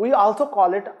 We also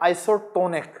call it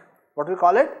isotonic. What we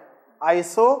call it?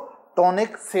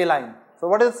 Isotonic saline. So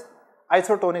what is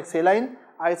isotonic saline?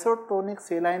 Isotonic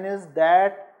saline is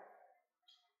that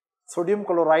sodium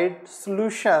chloride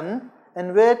solution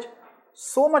in which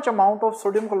so much amount of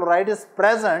sodium chloride is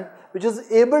present which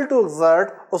is able to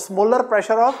exert osmolar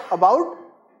pressure of about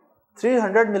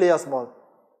 300 milliosmol.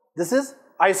 This is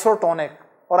isotonic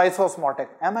or isoosmotic.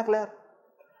 Am I clear?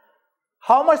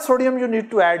 How much sodium you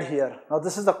need to add here? Now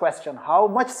this is the question. How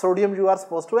much sodium you are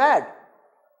supposed to add?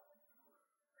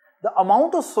 The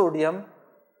amount of sodium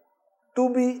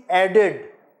to be added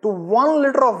to 1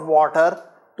 liter of water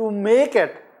to make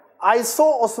it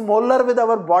isoosmolar with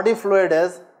our body fluid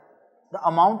is, the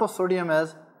amount of sodium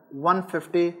is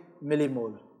 150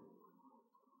 millimole.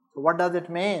 So what does it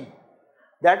mean?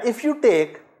 That if you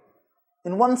take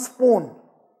in 1 spoon,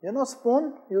 you know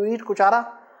spoon, you eat kuchara,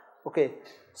 okay,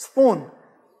 spoon,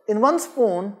 in 1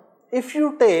 spoon if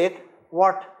you take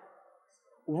what,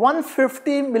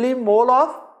 150 millimole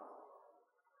of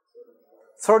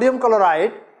sodium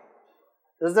chloride,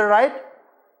 is that right?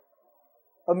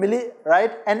 A milli,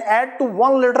 right? And add to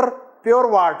 1 liter pure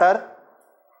water,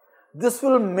 this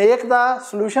will make the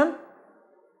solution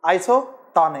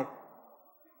isotonic.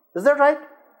 Is that right?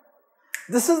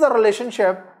 This is the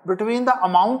relationship between the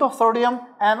amount of sodium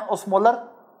and osmolar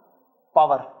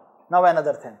power. Now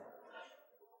another thing.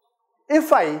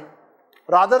 If I,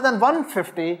 rather than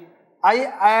 150, I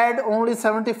add only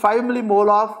 75 millimole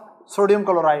of sodium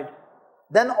chloride,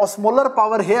 then osmolar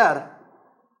power here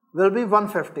will be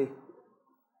 150.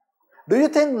 Do you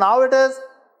think now it is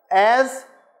as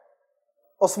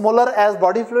osmolar as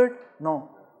body fluid? No.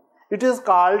 It is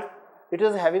called, it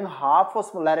is having half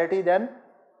osmolarity than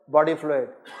body fluid.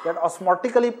 That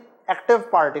osmotically active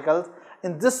particles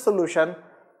in this solution,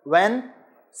 when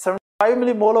 75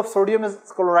 millimole of sodium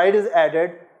chloride is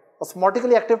added,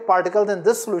 osmotically active particles in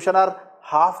this solution are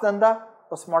half than the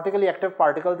osmotically active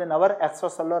particles in our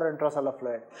extracellular and intracellular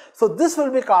fluid. So this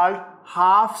will be called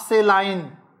half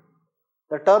saline.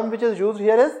 The term which is used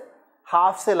here is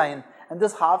half saline, and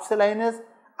this half saline is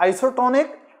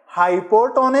isotonic,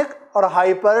 hypotonic or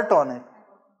hypertonic.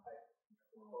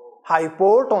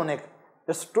 Hypotonic.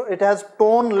 It has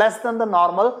tone less than the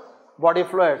normal body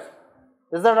fluids.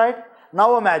 Is that right?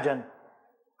 Now imagine,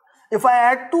 if I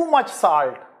add too much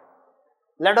salt,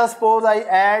 let us suppose I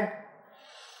add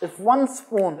if one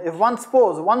spoon is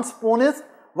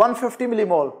 150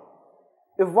 millimole.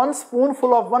 If one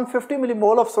spoonful of 150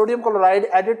 millimole of sodium chloride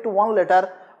added to 1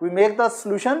 liter, we make the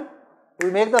solution,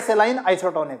 we make the saline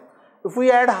isotonic. If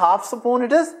we add half spoon,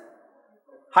 it is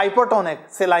hypertonic,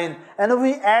 saline. And if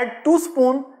we add 2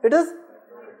 spoon, it is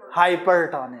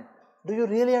hypertonic. Do you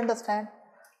really understand?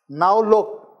 Now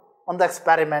look on the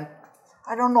experiment.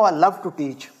 I don't know, I love to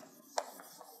teach.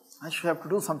 I should have to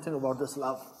do something about this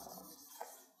love.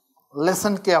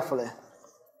 Listen carefully.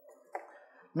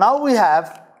 Now we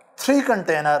have 3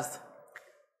 containers.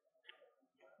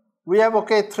 We have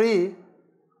 3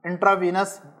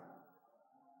 intravenous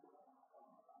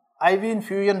IV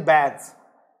infusion bags,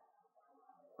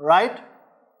 right?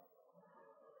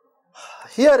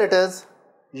 Here it is,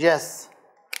 yes.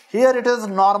 Here it is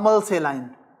normal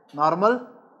saline.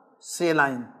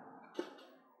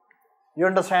 You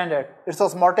understand it? Its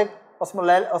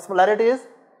osmolarity is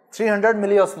 300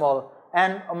 milliosmol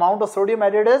and amount of sodium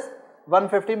added is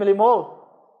 150 millimole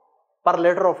per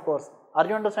liter, of course. Are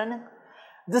you understanding?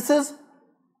 This is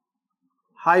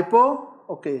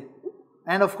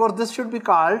and of course this should be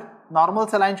called, normal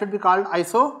saline should be called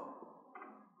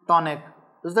isotonic.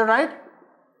 Is that right?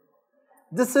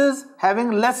 This is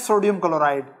having less sodium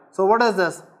chloride. So what is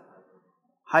this?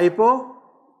 Hypotonic.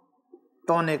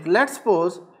 Let's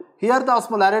suppose here the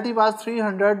osmolarity was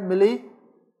 300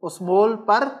 milliosmol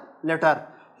per liter.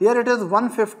 Here it is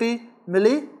 150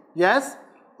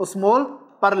 osmol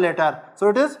per liter. So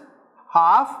it is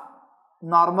half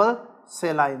normal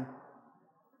saline.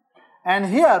 And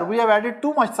here we have added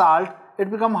too much salt,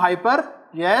 it becomes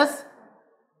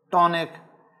tonic.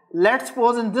 Let's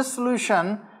suppose in this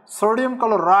solution sodium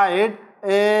chloride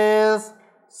is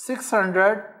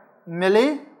 600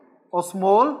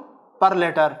 milliosmol per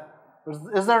liter.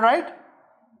 Is that right?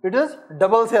 It is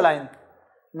double saline.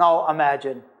 Now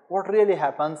imagine what really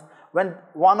happens when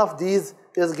one of these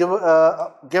is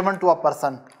given to a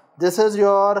person. This is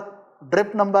your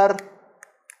drip number,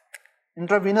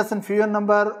 intravenous infusion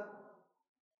number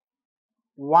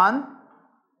 1,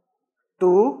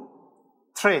 2,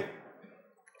 3.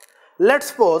 Let's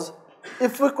suppose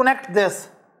if we connect this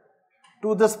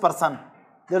to this person,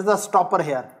 there is a stopper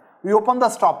here. We open the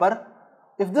stopper.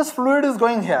 If this fluid is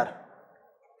going here,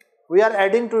 we are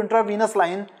adding to intravenous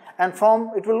line, and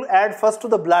from it will add first to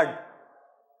the blood.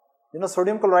 You know,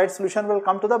 sodium chloride solution will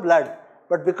come to the blood,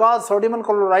 but because sodium and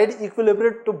chloride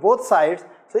equilibrate to both sides,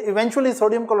 so eventually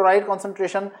sodium chloride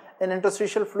concentration in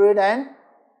interstitial fluid and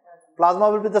plasma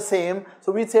will be the same.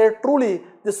 So we say truly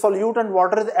this solute and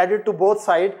water is added to both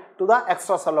sides to the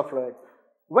extracellular fluid.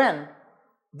 When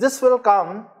this will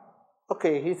come,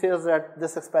 he says that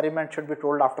this experiment should be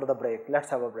told after the break. Let's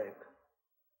have a break.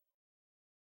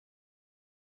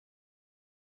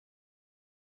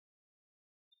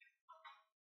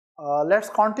 Let's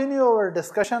continue our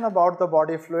discussion about the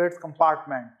body fluids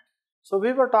compartment. So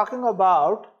we were talking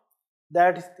about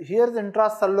that here is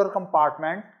intracellular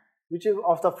compartment, which is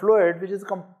of the fluid, which is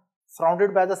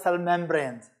surrounded by the cell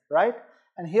membranes, right?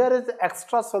 And here is the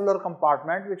extracellular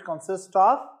compartment, which consists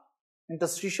of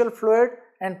interstitial fluid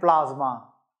and plasma.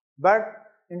 But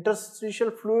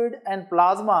interstitial fluid and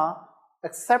plasma,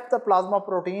 except the plasma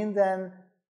proteins and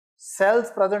cells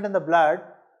present in the blood,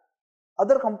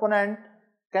 other component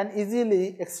can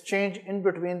easily exchange in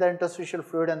between the interstitial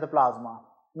fluid and the plasma.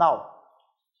 Now,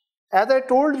 as I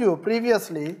told you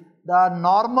previously, the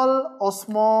normal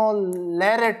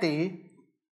osmolarity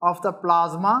of the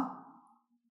plasma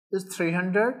is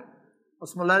 300.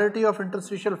 Osmolarity of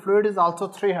interstitial fluid is also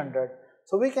 300.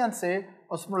 So we can say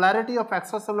osmolarity of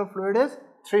extracellular fluid is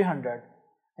 300.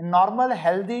 In normal,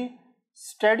 healthy,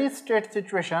 steady state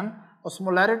situation,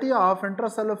 osmolarity of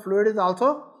intracellular fluid is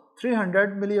also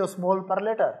 300 milliosmol per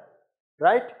liter,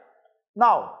 right?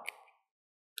 Now,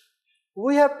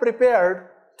 we have prepared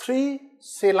 3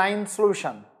 saline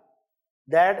solution.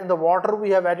 That in the water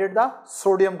we have added the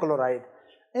sodium chloride.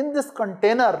 In this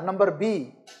container number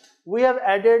B, we have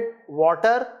added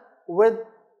water with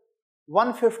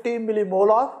 150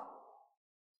 millimole of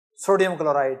sodium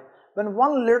chloride. When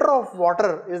 1 liter of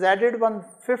water is added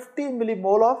 150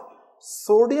 millimole of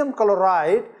sodium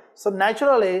chloride, so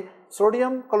naturally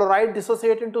sodium chloride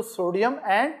dissociate into sodium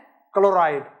and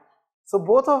chloride. So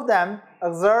both of them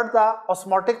exert the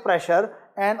osmotic pressure,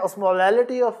 and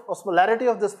osmolarity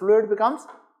of this fluid becomes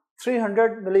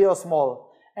 300 milliosmol.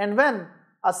 And when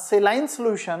a saline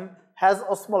solution has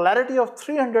osmolarity of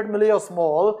 300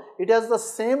 milliosmol, it has the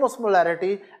same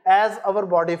osmolarity as our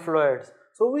body fluids.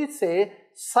 So we say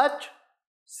such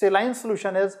saline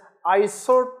solution is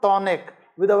isotonic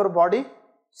with our body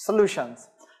solutions.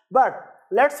 But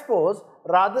let's suppose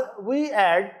rather we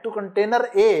add to container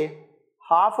A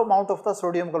half amount of the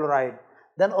sodium chloride,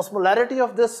 then osmolarity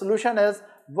of this solution is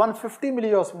 150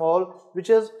 milliosmol, which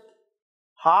is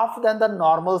half than the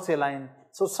normal saline.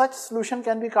 So such solution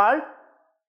can be called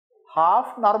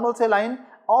half normal saline,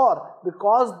 or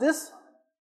because this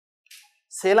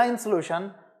saline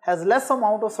solution has less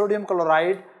amount of sodium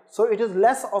chloride, so it is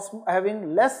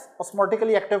having less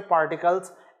osmotically active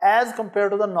particles as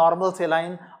compared to the normal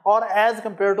saline or as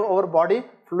compared to our body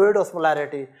fluid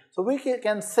osmolarity. So we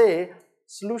can say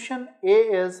solution A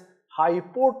is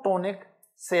hypotonic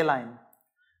saline.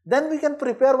 Then we can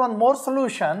prepare one more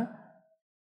solution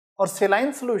or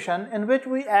saline solution in which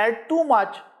we add too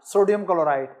much sodium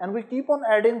chloride, and we keep on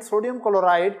adding sodium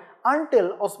chloride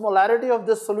until osmolarity of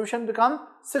this solution becomes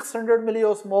 600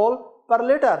 milliosmol per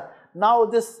liter. Now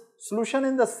this solution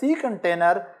in the C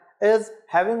container is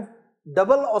having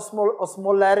double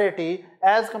osmolarity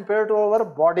as compared to our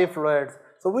body fluids.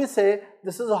 So we say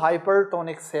this is a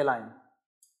hypertonic saline.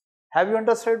 Have you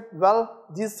understood well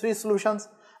these three solutions?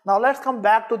 Now let's come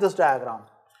back to this diagram.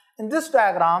 In this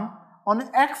diagram, on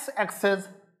x-axis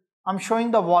I'm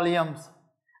showing the volumes,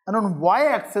 and on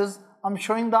y-axis I'm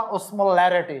showing the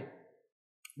osmolarity.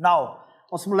 Now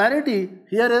osmolarity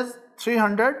here is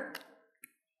 300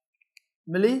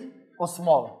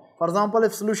 milliosmol. For example,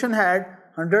 if solution had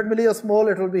 100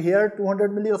 milliosmol, it will be here,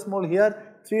 200 milliosmol here,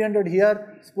 300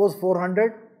 here, suppose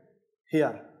 400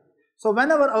 here. So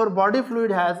whenever our body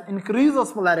fluid has increased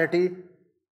osmolarity,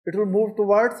 it will move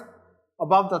towards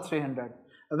above the 300.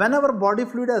 Whenever body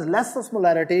fluid has less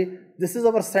osmolarity, this is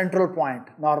our central point,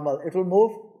 normal, it will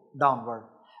move downward.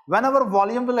 Whenever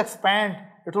volume will expand,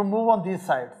 it will move on these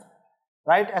sides,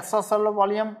 right? Extracellular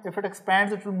volume, if it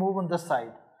expands, it will move on this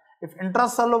side. If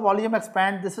intracellular volume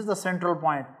expands, this is the central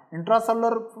point.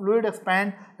 Intracellular fluid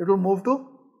expand, it will move to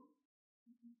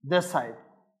this side.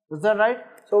 Is that right?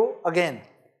 So again,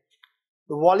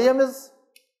 the volume is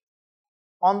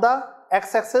on the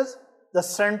x-axis, the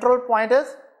central point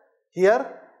is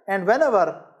here, and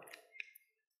whenever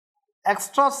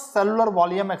extracellular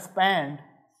volume expand,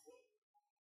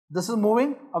 this is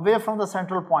moving away from the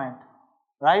central point,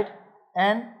 right?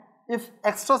 And if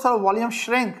extracellular volume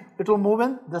shrink, it will move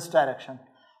in this direction.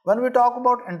 When we talk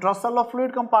about intracellular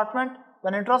fluid compartment,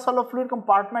 when intracellular fluid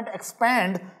compartment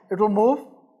expand, it will move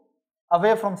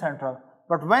away from central.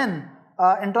 But when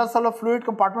intracellular fluid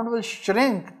compartment will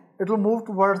shrink, it will move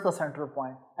towards the central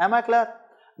point. Am I clear?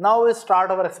 Now we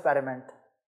start our experiment.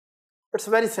 It's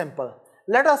very simple.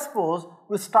 Let us suppose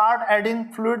we start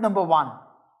adding fluid number 1.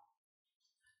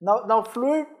 Now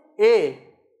fluid A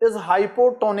is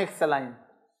hypotonic saline.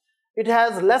 It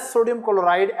has less sodium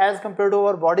chloride as compared to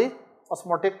our body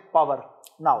osmotic power.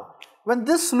 Now, when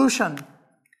this solution,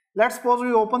 let's suppose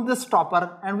we open this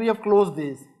stopper and we have closed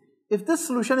these. If this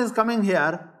solution is coming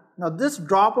here, now this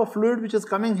drop of fluid which is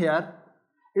coming here,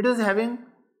 it is having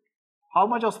how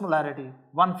much osmolarity?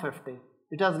 150.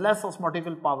 It has less osmotic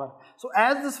power. So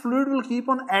as this fluid will keep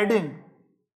on adding,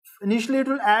 initially it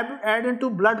will add into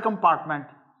blood compartment,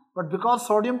 but because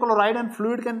sodium chloride and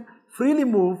fluid can freely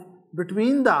move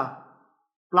between the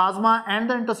plasma and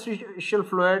the interstitial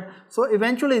fluid, so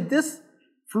eventually this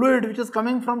fluid which is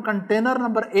coming from container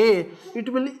number A,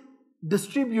 it will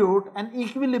distribute and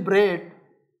equilibrate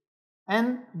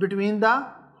and between the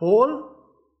whole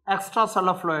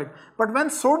extracellular fluid. But when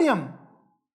sodium,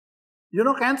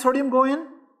 can sodium go in?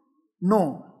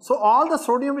 No. So all the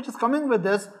sodium which is coming with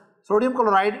this sodium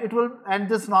chloride, it will, and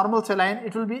this normal saline,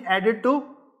 it will be added to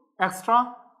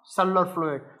extracellular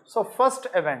fluid. So first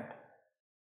event,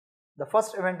 the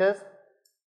first event is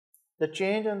the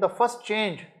change, and the first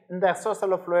change in the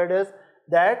extracellular fluid is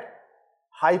that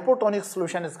hypotonic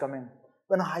solution is coming.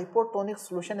 When hypotonic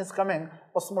solution is coming,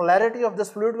 osmolarity of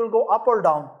this fluid will go up or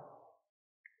down.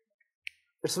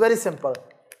 It's very simple.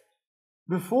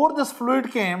 Before this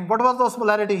fluid came, what was the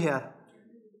osmolarity here?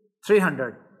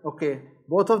 300. Okay,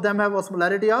 both of them have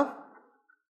osmolarity of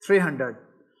 300.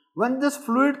 When this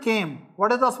fluid came,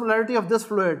 what is the osmolarity of this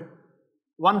fluid?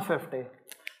 150.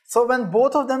 So when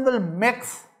both of them will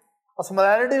mix,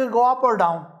 osmolarity will go up or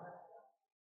down?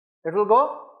 It will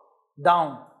go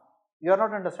down. You are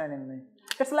not understanding me.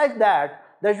 It's like that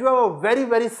you have a very,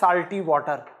 very salty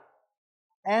water,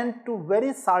 and to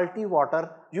very salty water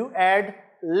you add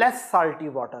less salty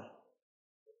water,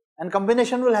 and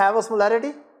combination will have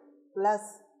osmolarity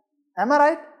less. Am I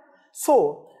right?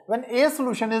 So when A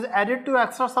solution is added to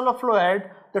extracellular fluid,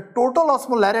 the total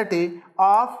osmolarity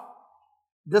of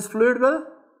this fluid will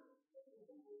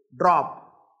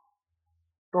drop.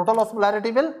 Total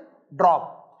osmolarity will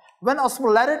drop. When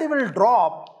osmolarity will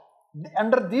drop,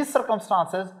 under these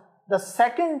circumstances, the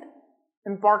second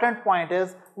important point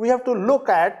is we have to look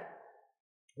at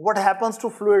what happens to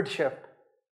fluid shift.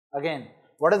 Again,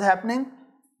 what is happening?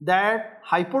 That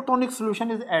hypotonic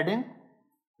solution is adding,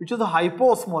 which is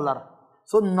hyposmolar.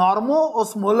 So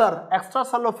normoosmolar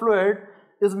extracellular fluid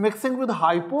is mixing with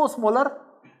hyposmolar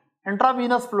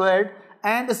intravenous fluid,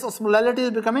 and its osmolality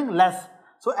is becoming less.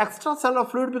 So extracellular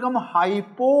fluid become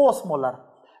hyposmolar.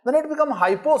 When it becomes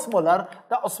hyposmolar,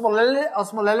 the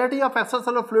osmolality of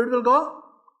extracellular fluid will go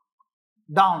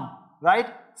down, right?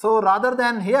 So rather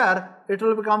than here, it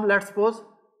will become, let's suppose,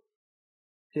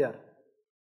 here.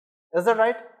 Is that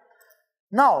right?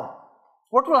 Now,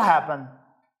 what will happen?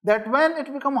 That when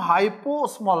it becomes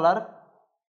hyposmolar,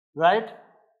 right,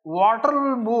 water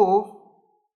will move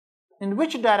in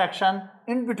which direction?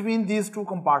 In between these two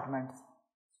compartments.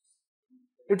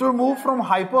 It will move from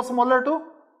hyposmolar to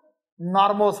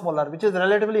normosmolar, which is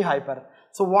relatively hyper.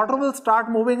 So water will start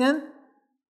moving in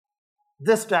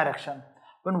this direction.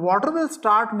 When water will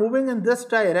start moving in this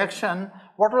direction,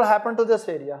 what will happen to this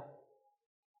area?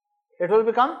 It will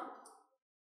become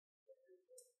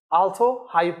also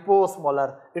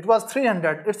hyposmolar. It was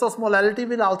 300. Its osmolality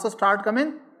will also start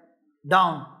coming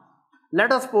down.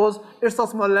 Let us suppose its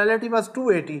osmolality was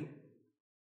 280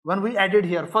 when we added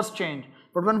here, first change.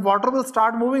 But when water will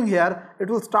start moving here, it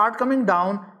will start coming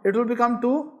down. It will become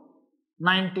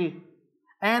 290.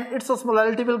 And its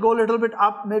osmolality will go a little bit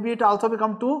up. Maybe it also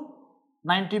become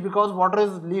 290 because water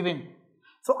is leaving.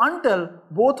 So until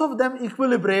both of them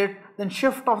equilibrate, then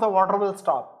shift of the water will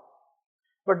stop.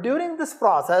 But during this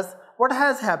process, what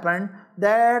has happened?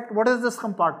 That what is this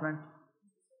compartment?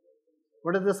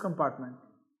 What is this compartment?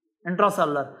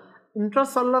 Intracellular.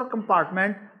 Intracellular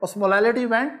compartment, osmolality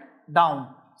went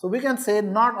down. So we can say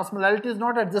not osmolality is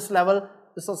not at this level,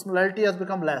 this osmolality has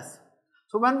become less.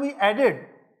 So when we added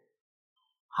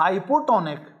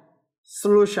hypotonic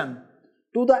solution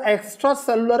to the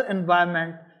extracellular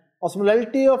environment,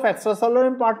 osmolality of extracellular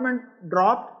compartment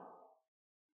dropped.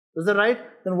 Is that right?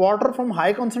 Then water from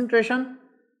high concentration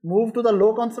moved to the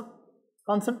low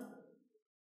concentration.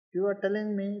 You are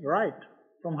telling me right.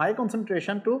 From high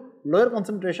concentration to lower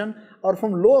concentration, or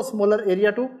from low osmolar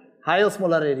area to high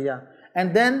osmolar area.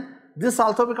 And then this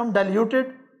also become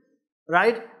diluted,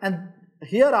 right? And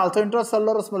here also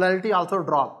intracellular osmolality also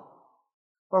drop.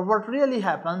 But what really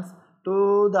happens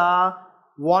to the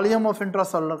volume of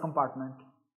intracellular compartment?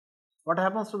 What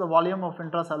happens to the volume of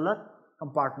intracellular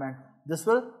compartment? This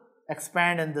will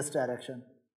expand in this direction.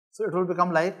 So it will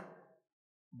become like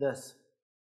this.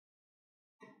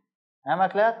 Am I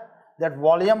clear? That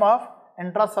volume of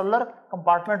intracellular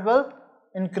compartment will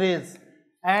increase,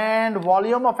 and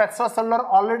volume of extracellular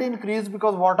already increased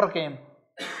because water came.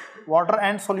 Water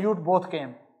and solute both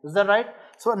came. Is that right?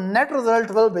 So net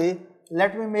result will be,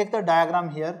 let me make the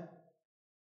diagram here.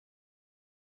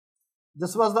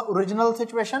 This was the original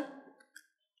situation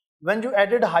when you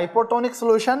added hypotonic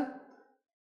solution.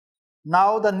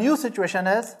 Now the new situation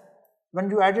is when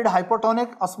you added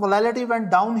hypotonic, osmolality went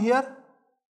down here.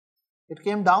 It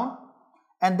came down.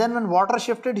 And then when water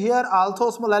shifted here,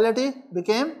 also osmolality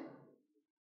became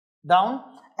down,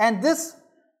 and this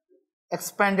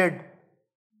expanded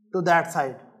to that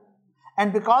side.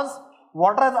 And because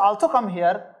water has also come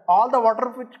here, all the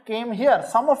water which came here,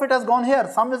 some of it has gone here,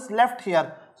 some is left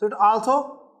here. So it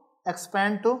also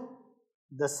expand to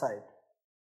this side.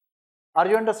 Are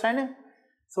you understanding?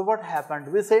 So what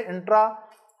happened? We say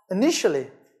initially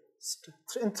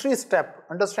in 3 steps,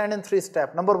 understand in 3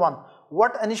 steps. Number 1,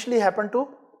 what initially happened to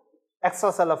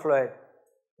extracellular fluid?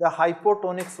 The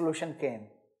hypotonic solution came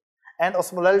and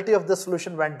osmolality of this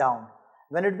solution went down.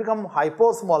 When it became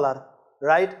hyposmolar,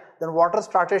 right, then water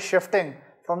started shifting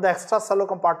from the extracellular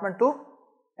compartment to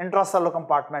intracellular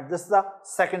compartment. This is the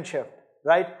second shift,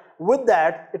 right? With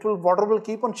that, water will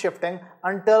keep on shifting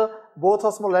until both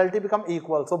osmolality become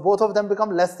equal. So both of them become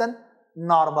less than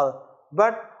normal.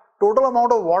 But total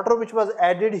amount of water which was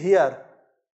added here,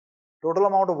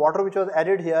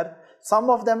 some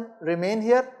of them remain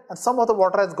here and some of the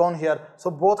water has gone here. So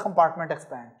both compartments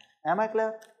expand. Am I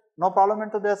clear? No problem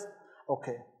into this?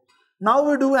 Okay. Now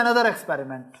we do another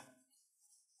experiment.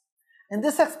 In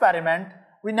this experiment,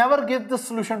 we never give this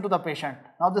solution to the patient.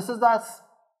 Now this is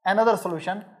another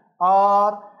solution,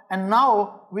 and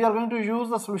now we are going to use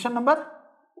the solution number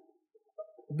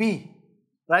B,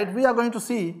 right? We are going to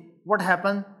see what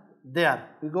happened there.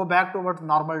 We go back to our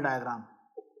normal diagram.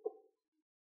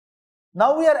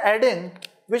 Now we are adding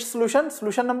which solution?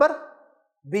 Solution number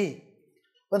B.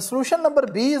 When solution number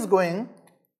B is going,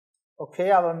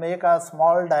 okay, I will make a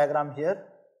small diagram here.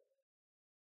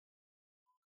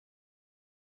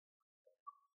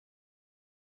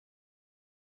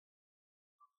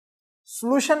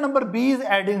 Solution number B is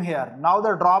adding here. Now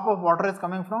the drop of water is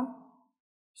coming from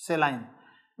saline.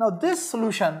 Now this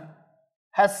solution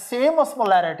has same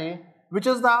osmolarity, which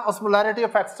is the osmolarity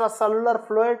of extracellular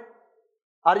fluid.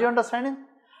 Are you understanding?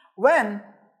 When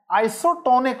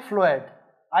isotonic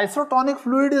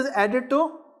fluid is added to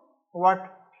what?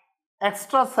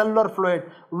 Extracellular fluid.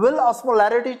 Will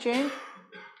osmolarity change?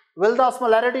 Will the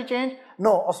osmolarity change?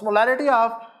 No, osmolarity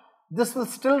of this will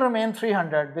still remain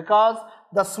 300 because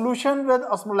the solution with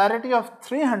osmolarity of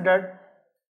 300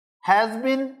 has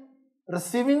been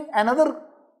receiving another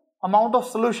amount of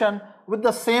solution with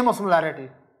the same osmolarity.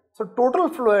 So total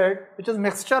fluid, which is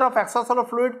mixture of extracellular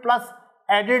fluid plus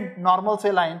added normal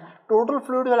saline, total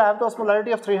fluid will have the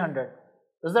osmolarity of 300.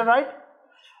 Is that right?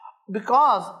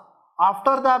 Because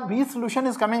after the B solution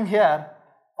is coming here,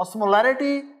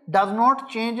 osmolarity does not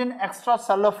change in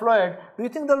extracellular fluid. Do you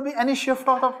think there will be any shift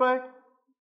of the fluid?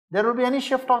 There will be any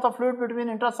shift of the fluid between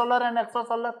intracellular and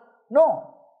extracellular?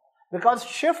 No, because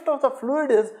shift of the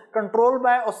fluid is controlled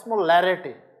by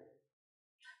osmolarity.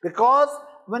 Because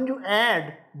when you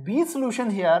add B solution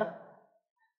here,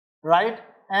 right,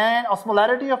 and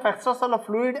osmolarity of extracellular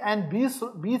fluid and B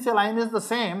saline is the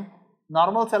same,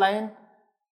 normal saline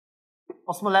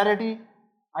osmolarity,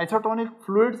 isotonic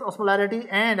fluids osmolarity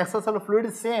and extracellular fluid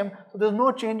is same, so there is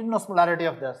no change in osmolarity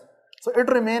of this. So it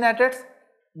remain at its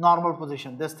normal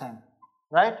position this time,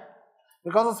 right?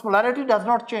 Because osmolarity does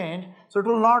not change, so it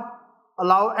will not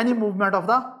allow any movement of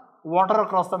the water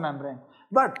across the membrane.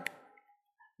 But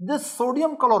this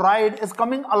sodium chloride is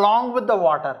coming along with the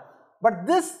water, but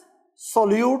this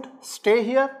solute stay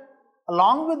here.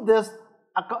 Along with this,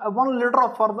 1 liter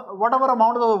of whatever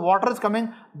amount of the water is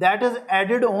coming, that is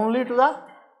added only to the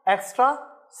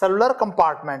extracellular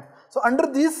compartment. So under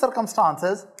these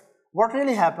circumstances, what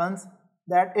really happens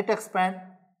that it expands.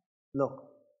 Look,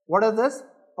 what is this?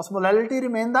 Osmolarity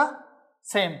remain the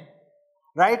same,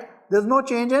 right? There is no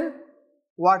change in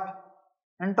what?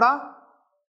 Intracellular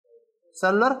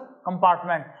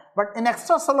compartment. But in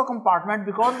extracellular compartment,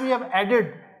 because we have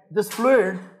added this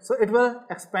fluid, so it will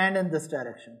expand in this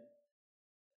direction.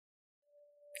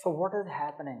 So what is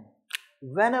happening?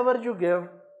 Whenever you give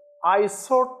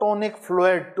isotonic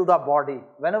fluid to the body,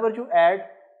 whenever you add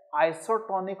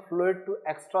isotonic fluid to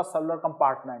extracellular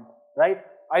compartment, right?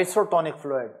 Isotonic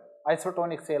fluid,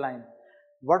 isotonic saline.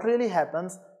 What really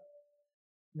happens?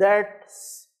 That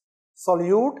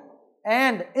solute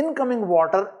and incoming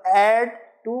water add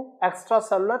to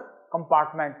extracellular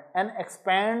compartment and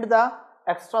expand the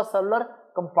extracellular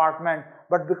compartment.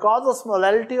 But because the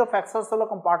osmolarity of extracellular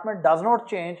compartment does not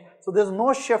change, so there is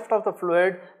no shift of the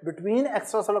fluid between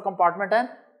extracellular compartment and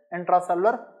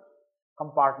intracellular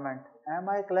compartment. Am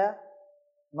I clear?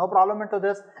 No problem into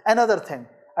this. Another thing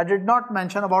I did not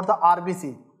mention about the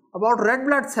RBC, about red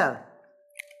blood cell.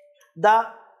 The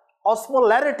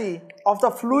osmolarity of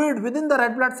the fluid within the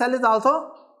red blood cell is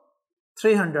also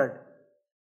 300.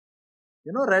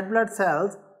 You know, red blood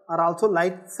cells are also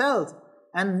like cells,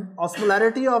 and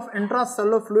osmolarity of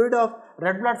intracellular fluid of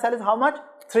red blood cell is how much?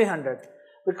 300.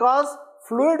 Because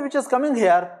fluid which is coming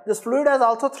here, this fluid has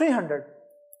also 300.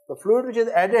 The fluid which is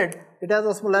added, it has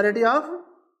osmolarity of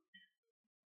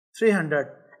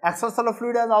 300. Extracellular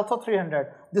fluid has also 300.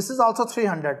 This is also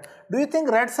 300. Do you think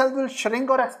red cells will shrink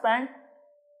or expand?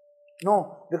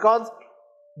 No, because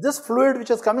this fluid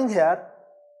which is coming here,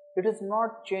 it is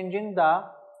not changing the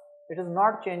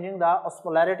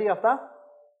osmolarity of the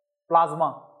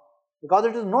plasma. Because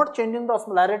it is not changing the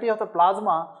osmolarity of the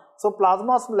plasma, so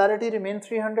plasma osmolarity remains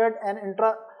 300 and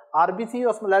RBC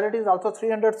osmolarity is also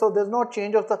 300, so there is no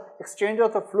change of the exchange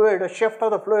of the fluid or shift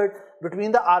of the fluid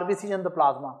between the RBC and the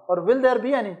plasma. Or will there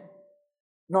be any?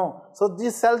 No. So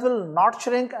these cells will not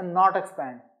shrink and not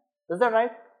expand. Is that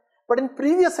right? But in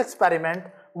previous experiment,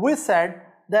 we said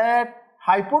that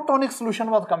hypotonic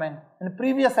solution was coming in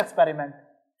previous experiment.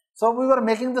 So we were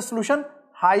making the solution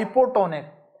hypotonic.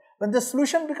 When the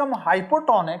solution become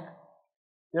hypotonic,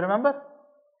 you remember?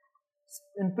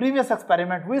 In previous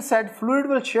experiment, we said fluid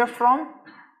will shift from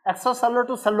extracellular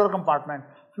to cellular compartment.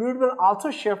 Fluid will also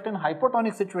shift in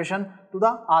hypotonic situation to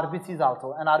the RBCs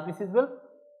also, and RBCs will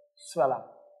swell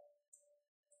up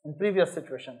in previous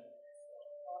situation.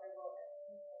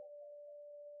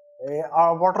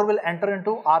 Our water will enter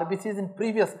into RBCs in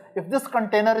previous. If this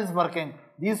container is working,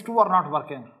 these two are not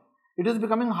working. It is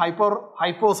becoming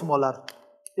hyposmolar.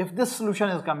 If this solution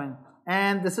is coming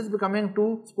and this is becoming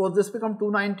 2, suppose this become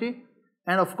 290,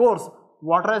 and of course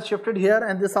water has shifted here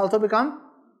and this also become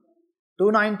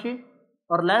 290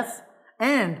 or less,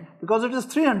 and because it is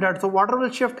 300, so water will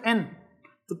shift in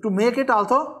to make it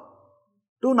also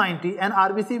 290 and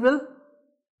RBC will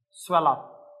swell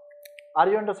up. Are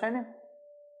you understanding?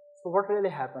 So what really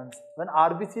happens when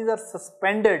RBCs are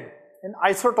suspended in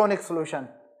isotonic solution?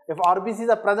 If RBCs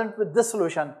are present with this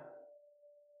solution,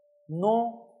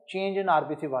 no change in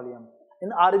RBC volume. In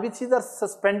RBCs are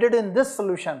suspended in this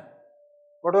solution,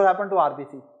 what will happen to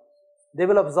RBC? They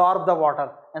will absorb the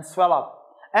water and swell up.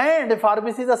 And if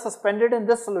RBCs are suspended in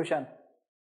this solution,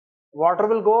 water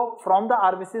will go from the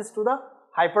RBCs to the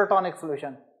hypertonic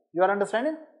solution. You are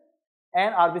understanding?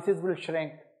 And RBCs will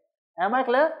shrink. Am I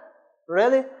clear?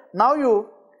 Really? Now we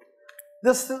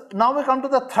come to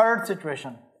the third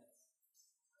situation.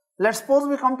 Let's suppose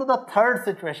we come to the third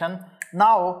situation.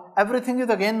 Now everything is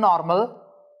again normal.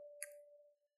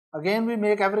 Again we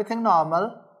make everything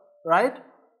normal, right?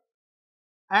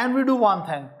 And we do one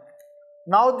thing.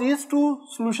 Now these two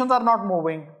solutions are not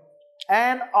moving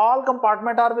and all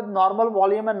compartments are with normal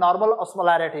volume and normal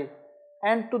osmolarity.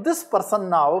 And to this person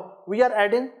now we are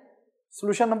adding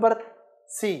solution number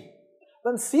C.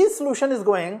 When C solution is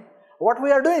going, what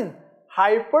we are doing?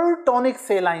 Hypertonic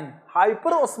saline,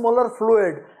 hyperosmolar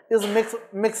fluid is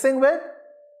mixing with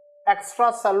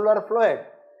extracellular fluid.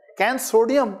 Can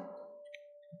sodium,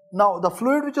 now the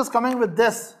fluid which is coming with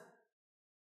this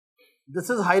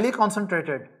is highly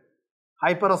concentrated,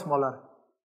 hyperosmolar.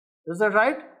 Is that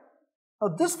right? Now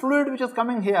this fluid which is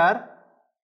coming here,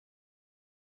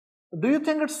 do you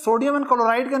think it's sodium and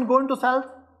chloride can go into cells?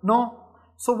 No.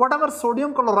 So whatever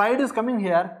sodium chloride is coming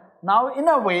here, now in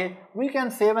a way we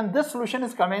can say when this solution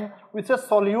is coming, we say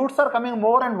solutes are coming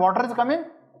more and water is coming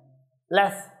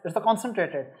less. It's a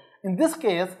concentrated. In this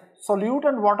case, solute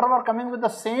and water were coming with the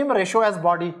same ratio as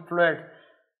body fluid.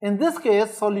 In this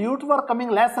case, solute were coming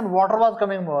less and water was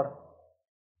coming more.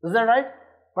 Is that right?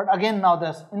 But again now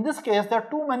this, in this case there are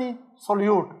too many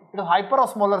solute. It is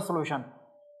hyperosmolar solution.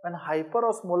 When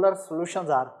hyperosmolar solutions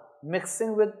are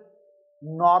mixing with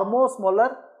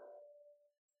normosmolar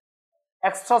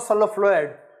extracellular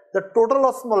fluid, the total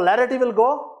osmolarity will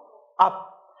go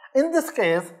up. In this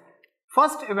case,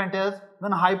 first event is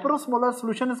when hyperosmolar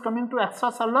solution is coming to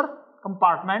extracellular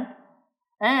compartment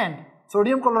and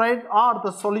sodium chloride or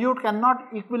the solute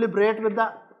cannot equilibrate with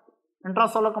the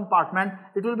intracellular compartment,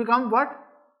 it will become what?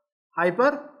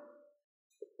 Hyperosmolar.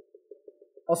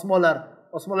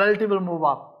 Osmolarity will move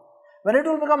up. When it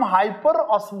will become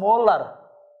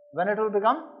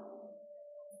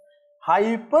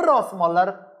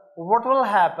hyperosmolar, what will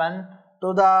happen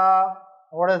to the,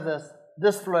 what is this?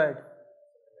 This fluid.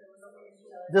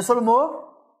 This will move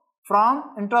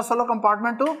from intracellular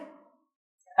compartment to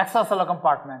extracellular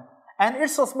compartment and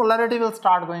its osmolarity will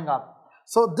start going up.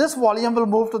 So this volume will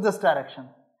move to this direction.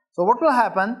 So what will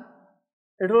happen?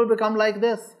 It will become like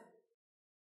this.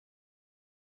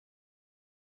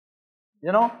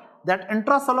 You know, that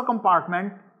intracellular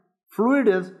compartment fluid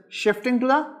is shifting to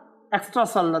the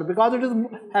extracellular because it is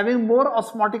having more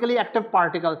osmotically active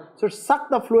particles. So it sucks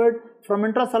the fluid from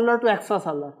intracellular to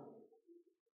extracellular,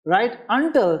 right?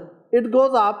 Until it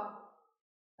goes up,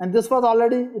 and this was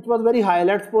already, it was very high.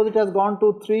 Let's suppose it has gone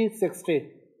to 360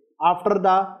 after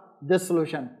this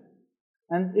solution.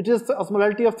 And it is the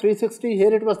osmolarity of 360,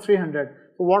 here it was 300.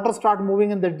 So water start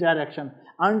moving in that direction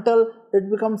until it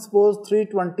becomes suppose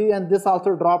 320 and this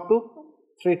also dropped to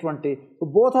 320. So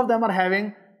both of them are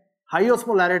having high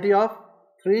osmolarity of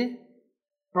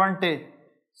 320,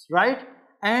 right?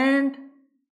 And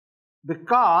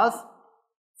because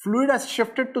fluid has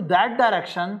shifted to that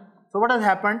direction, so what has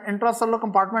happened? Intracellular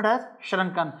compartment has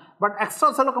shrunken, but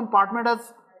extracellular compartment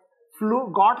has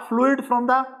got fluid from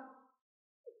the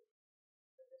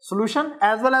solution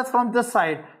as well as from this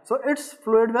side. So its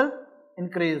fluid will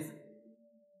increase.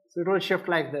 So it will shift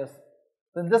like this.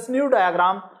 In this new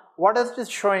diagram, what is it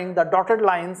showing? The dotted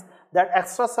lines that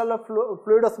extracellular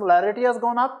fluid osmolarity has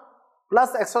gone up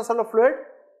plus extracellular fluid,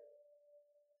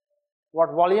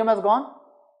 what volume has gone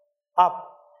up.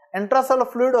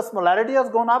 Intracellular fluid osmolarity has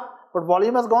gone up but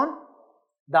volume has gone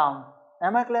down.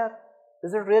 Am I clear?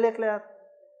 Is it really clear?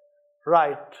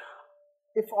 Right.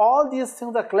 If all these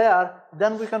things are clear,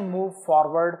 then we can move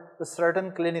forward to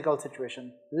certain clinical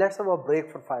situation. Let's have a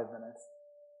break for 5 minutes.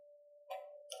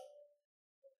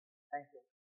 Thank you.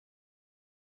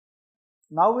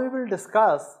 Now we will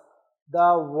discuss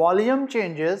the volume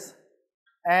changes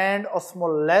and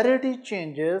osmolarity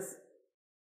changes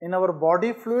in our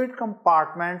body fluid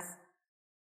compartments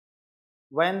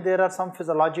when there are some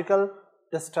physiological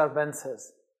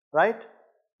disturbances, right?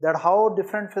 That how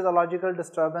different physiological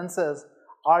disturbances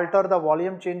alter the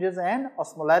volume changes and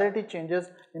osmolarity changes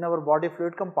in our body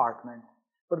fluid compartment.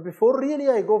 But before really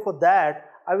I go for that,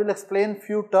 I will explain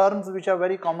few terms which are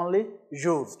very commonly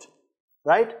used,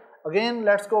 right? Again,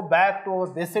 let's go back to our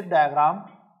basic diagram.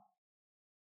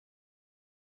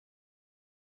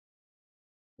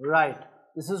 Right.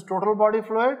 This is total body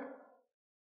fluid.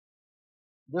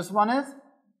 This one is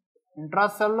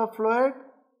intracellular fluid.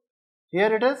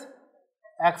 Here it is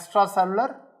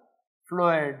extracellular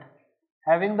fluid,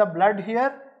 having the blood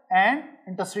here and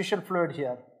interstitial fluid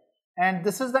here. And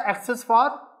this is the axis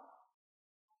for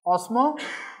osmolarity,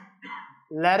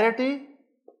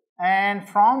 and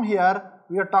from here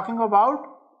we are talking about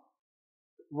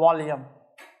volume.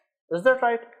 Is that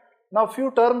right? Now few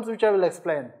terms which I will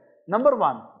explain. Number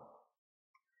one,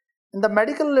 in the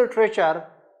medical literature,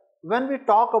 when we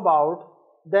talk about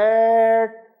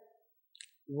that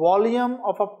volume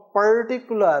of a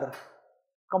particular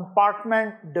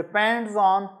compartment depends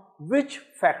on which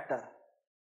factor,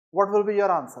 what will be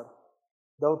your answer?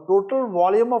 The total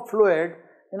volume of fluid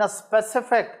in a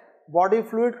specific body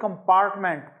fluid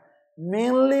compartment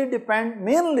mainly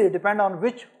depend on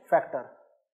which factor?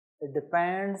 It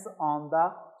depends on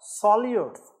the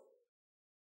solutes.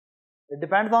 It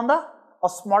depends on the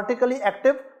osmotically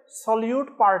active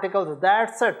solute particles.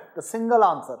 That's it, the single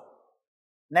answer.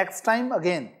 Next time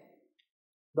again,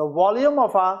 the volume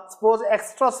of a, suppose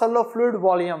extracellular fluid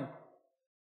volume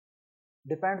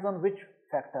depends on which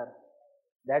factor?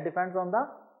 That depends on the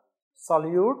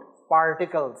solute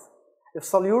particles. If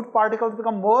solute particles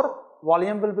become more,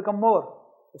 volume will become more.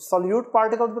 If solute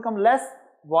particles become less,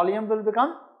 volume will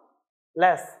become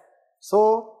less.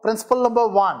 So principle number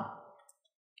one.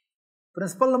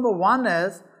 Principle number one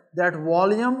is that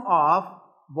volume of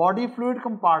body fluid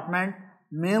compartment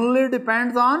mainly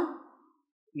depends on,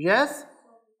 yes,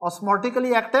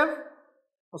 osmotically active,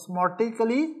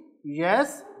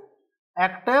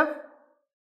 active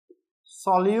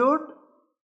solute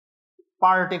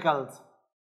particles.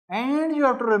 And you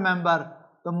have to remember,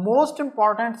 the most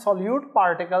important solute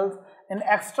particles in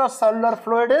extracellular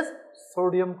fluid is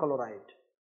sodium chloride.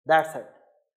 That's it.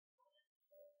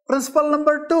 Principle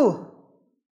number two.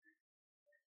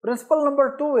 Principle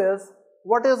number two is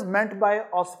what is meant by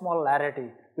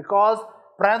osmolarity, because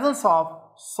presence of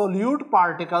solute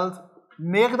particles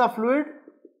make the fluid,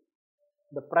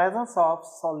 the presence of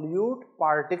solute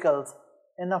particles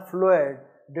in a fluid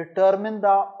determine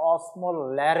the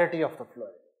osmolarity of the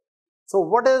fluid. So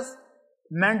what is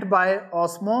meant by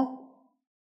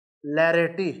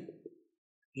osmolarity?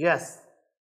 Yes.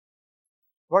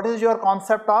 What is your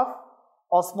concept of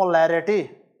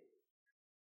osmolarity?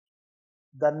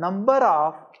 The number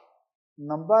of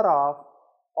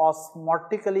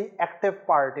osmotically active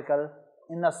particles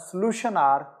in a solution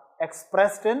are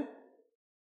expressed in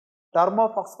term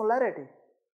of osmolarity.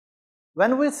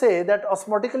 When we say that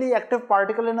osmotically active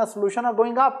particles in a solution are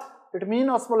going up, it means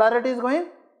osmolarity is going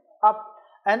up.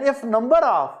 And if number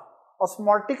of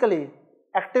osmotically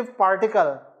active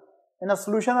particles in a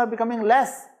solution are becoming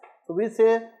less, so we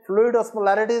say fluid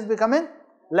osmolarity is becoming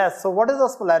less. So what is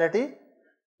osmolarity?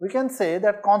 We can say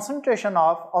that concentration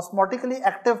of osmotically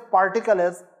active particle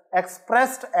is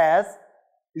expressed as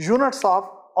units of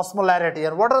osmolarity.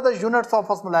 And what are the units of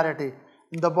osmolarity?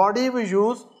 In the body we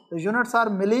use, the units are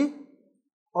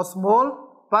milliosmol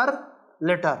per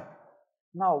liter.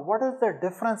 Now what is the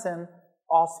difference in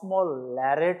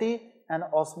osmolarity and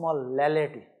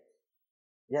osmolality?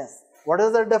 Yes, what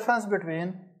is the difference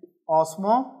between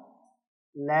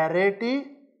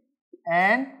osmolarity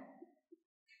and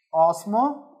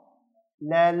osmolality?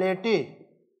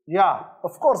 Yeah,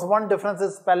 of course, one difference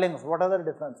is spellings. What are the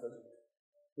differences?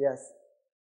 Yes.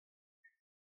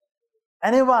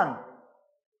 Anyone?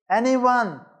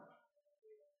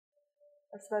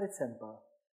 It's very simple.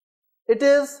 It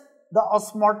is the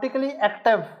osmotically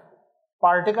active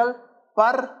particle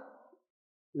per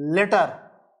liter,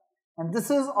 and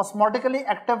this is osmotically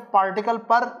active particle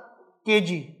per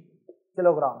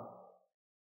kilogram.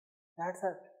 That's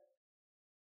it.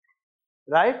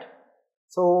 Right?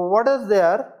 So what is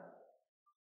there?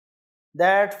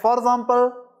 That for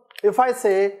example, if I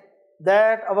say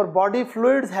that our body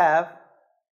fluids have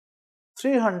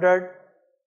 300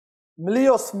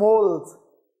 milliosmoles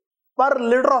per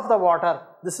liter of the water,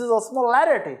 this is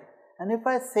osmolarity. And if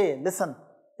I say, listen,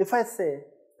 if I say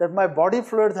that my body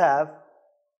fluids have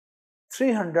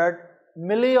 300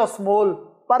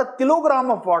 milliosmole per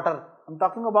kilogram of water, I'm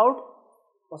talking about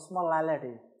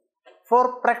osmolality.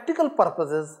 For practical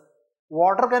purposes,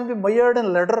 water can be measured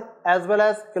in liter as well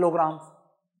as kilograms.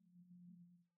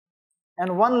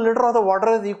 And 1 liter of the water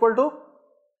is equal to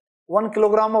 1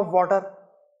 kilogram of water.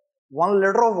 1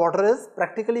 liter of water is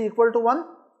practically equal to 1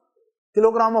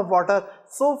 kilogram of water.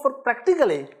 So for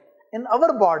practically, in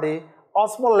our body,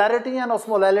 osmolarity and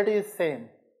osmolality is same.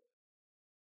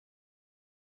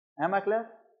 Am I clear?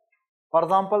 For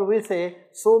example, we say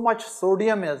so much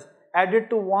sodium is added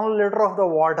to 1 liter of the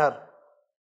water.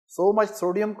 so much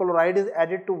sodium chloride is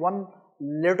added to 1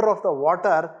 liter of the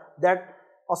water that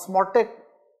osmotic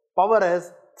power is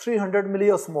 300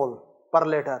 milliosmol per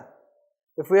liter.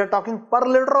 If we are talking per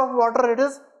liter of water, it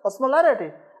is osmolarity.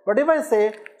 But if I say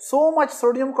so much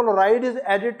sodium chloride is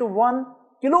added to 1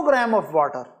 kilogram of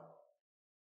water,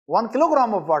 1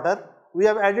 kilogram of water, we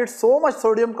have added so much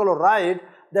sodium chloride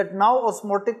that now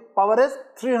osmotic power is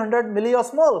 300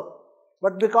 milliosmol.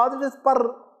 But because it is per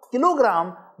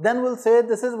kilogram, then we'll say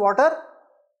this is water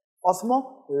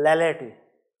osmolality.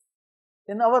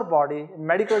 In our body, in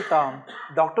medical term,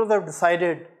 doctors have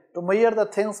decided to measure the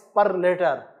things per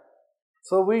liter.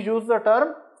 So we use the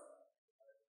term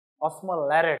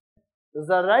osmolarity. Is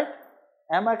that right?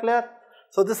 Am I clear?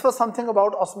 So this was something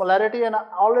about osmolarity, and I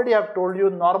already have told you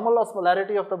normal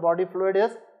osmolarity of the body fluid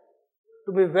is,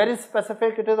 to be very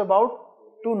specific, it is about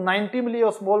 290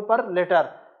 milliosmol per liter.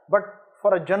 But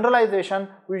for a generalization,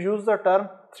 we use the term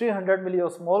 300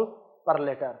 milliosmol per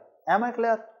liter. Am I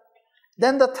clear?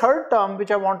 Then the third term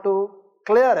which I want to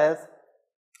clear is,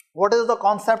 what is the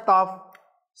concept of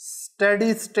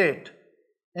steady state?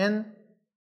 In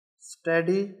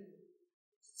steady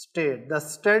state, the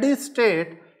steady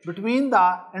state between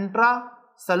the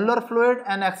intracellular fluid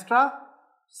and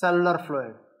extracellular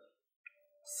fluid.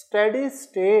 Steady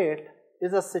state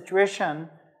is a situation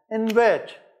in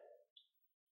which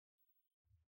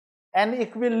an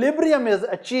equilibrium is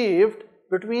achieved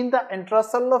between the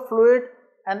intracellular fluid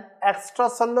and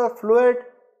extracellular fluid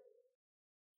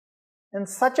in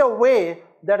such a way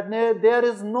that there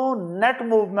is no net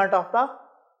movement of the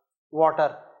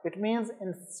water. It means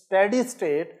in steady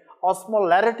state,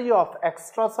 osmolarity of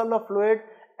extracellular fluid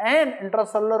and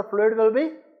intracellular fluid will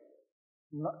be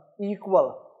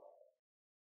equal.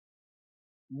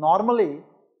 Normally,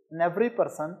 in every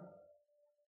person,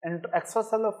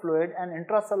 extracellular fluid and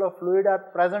intracellular fluid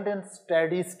are present in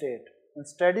steady state. In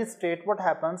steady state, what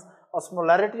happens?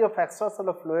 Osmolarity of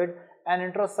extracellular fluid and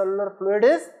intracellular fluid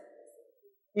is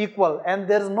equal, and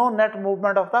there is no net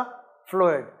movement of the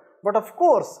fluid. But of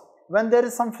course, when there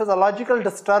is some physiological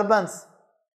disturbance,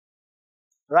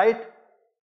 right,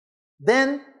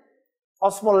 then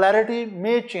osmolarity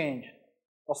may change.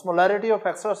 Osmolarity of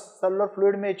extracellular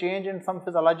fluid may change in some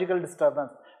physiological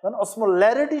disturbance. When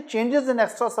osmolarity changes in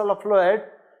extracellular fluid,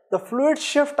 the fluid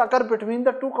shift occurs between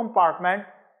the two compartments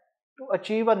to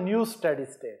achieve a new steady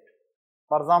state.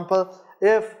 For example,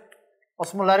 if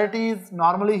osmolarity is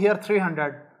normally here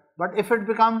 300, but if it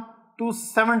becomes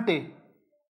 270,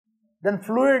 then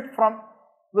fluid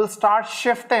will start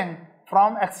shifting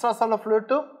from extracellular fluid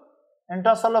to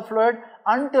intracellular fluid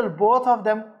until both of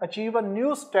them achieve a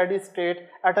new steady state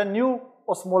at a new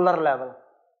osmolar level.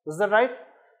 Is that right?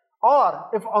 Or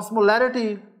if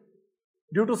osmolarity,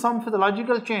 due to some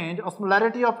physiological change,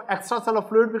 osmolarity of extracellular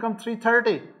fluid becomes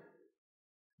 330,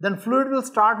 then fluid will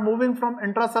start moving from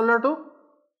intracellular to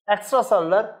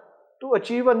extracellular to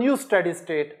achieve a new steady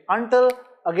state until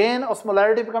again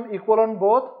osmolarity becomes equal on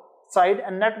both sides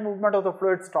and net movement of the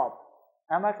fluid stop.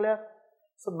 Am I clear?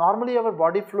 So normally our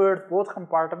body fluids, both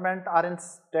compartments are in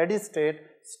steady state.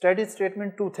 Steady state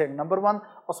means two things. Number one,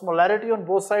 osmolarity on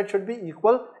both sides should be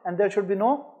equal and there should be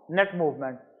no net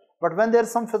movement. But when there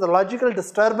is some physiological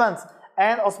disturbance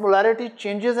and osmolarity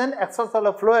changes in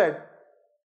extracellular fluid,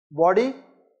 body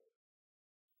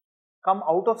come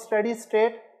out of steady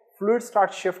state, fluid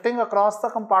starts shifting across the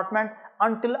compartment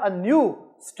until a new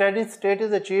steady state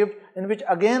is achieved, in which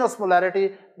again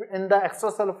osmolarity in the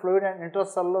extracellular fluid and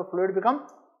intercellular fluid become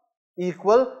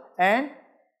equal and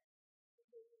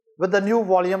with the new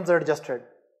volumes adjusted.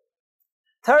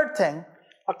 Third thing,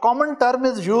 a common term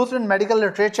is used in medical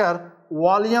literature,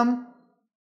 volume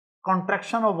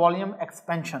contraction or volume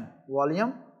expansion.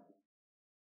 Volume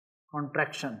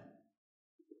contraction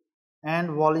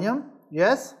and volume,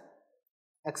 yes,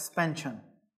 expansion.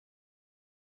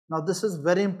 Now this is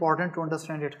very important to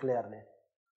understand it clearly.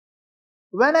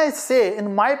 When I say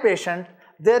in my patient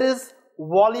there is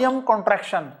volume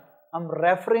contraction, I am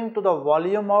referring to the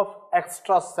volume of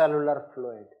extracellular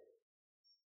fluid.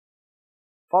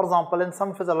 For example, in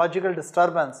some physiological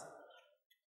disturbance,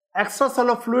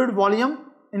 extracellular fluid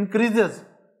volume increases,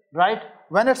 right?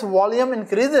 When its volume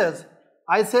increases,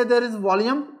 I say there is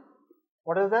volume,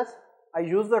 what is this? I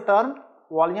use the term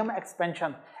volume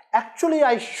expansion. Actually,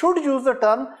 I should use the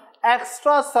term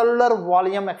extracellular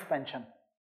volume expansion.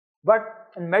 But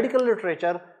in medical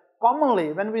literature,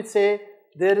 commonly when we say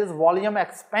there is volume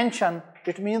expansion,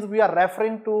 it means we are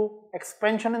referring to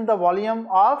expansion in the volume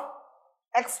of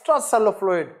extracellular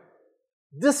fluid.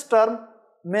 This term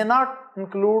may not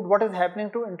include what is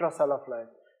happening to intracellular fluid.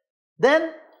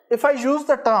 Then if I use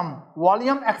the term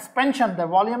volume expansion, the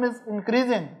volume is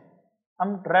increasing,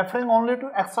 I'm referring only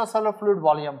to extracellular fluid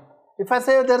volume. If I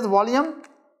say there is volume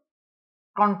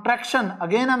contraction,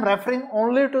 again I'm referring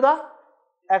only to the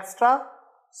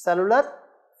extracellular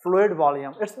fluid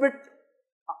volume. It's a bit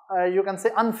you can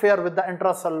say unfair with the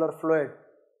intracellular fluid,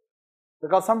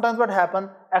 because sometimes what happen,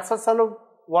 extracellular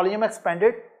volume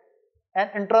expanded and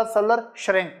intracellular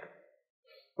shrink,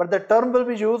 but the term will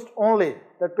be used only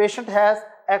that patient has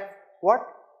what?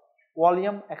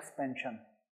 Volume expansion.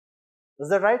 Is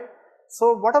that right?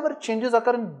 So whatever changes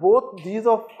occur in both these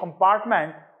of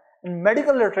compartment, in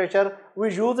medical literature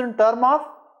we use in term of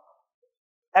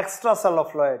extracellular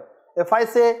fluid. If I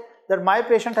say that my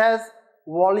patient has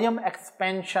volume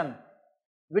expansion,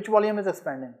 which volume is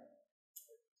expanding?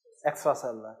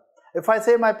 Extracellular. If I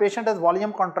say my patient has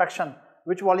volume contraction,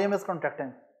 which volume is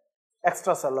contracting?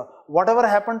 Extracellular. Whatever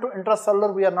happened to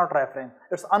intracellular we are not referring.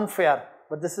 It's unfair,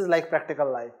 but this is like practical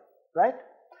life, right?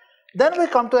 Then we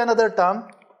come to another term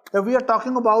that we are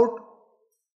talking about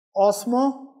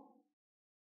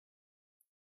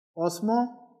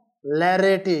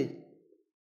osmolarity.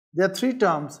 There are three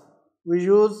terms. We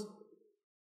use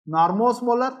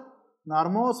normosmolar,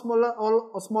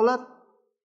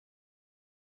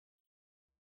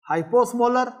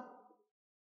 hyposmolar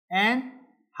and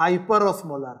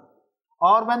hyperosmolar.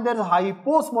 Or when there is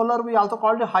hyposmolar, we also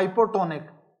call it hypotonic.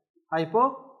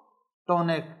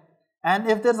 And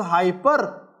if there is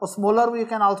hyperosmolar, we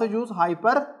can also use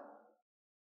hypertonic.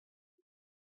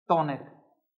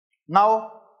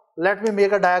 Now let me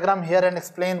make a diagram here and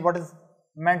explain what is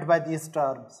meant by these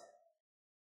terms.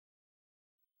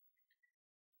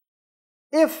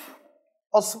 If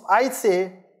I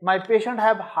say my patient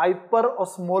have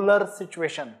hyperosmolar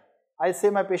situation, I say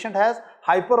my patient has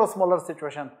hyperosmolar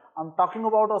situation, I'm talking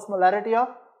about osmolarity of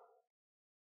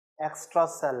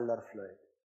extracellular fluid.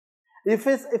 If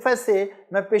I say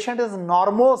my patient is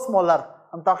normosmolar,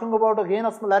 I'm talking about again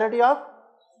osmolarity of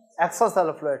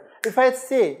extracellular fluid. If I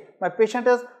say my patient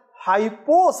is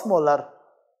hyposmolar,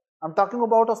 I'm talking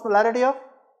about osmolarity of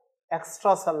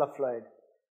extracellular fluid.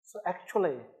 So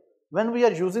actually, when we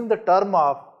are using the term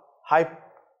of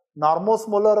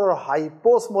normosmolar or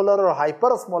hyposmolar or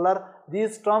hyperosmolar,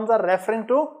 these terms are referring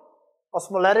to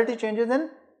osmolarity changes in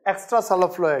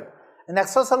extracellular fluid. In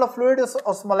extracellular fluid, if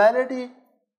osmolarity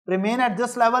remain at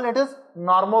this level, it is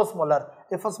normosmolar.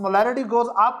 If osmolarity goes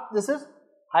up, this is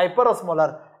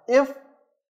hyperosmolar. If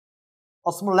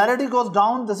osmolarity goes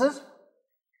down, this is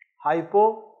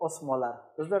hypoosmolar.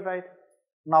 Is that right?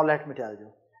 Now let me tell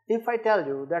you. If I tell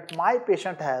you that my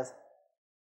patient has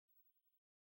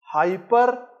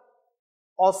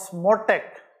hyperosmotic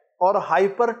or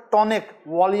hypertonic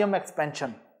volume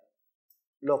expansion.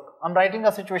 Look, I'm writing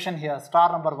a situation here,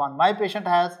 star number 1. My patient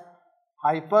has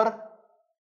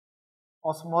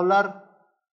hyperosmolar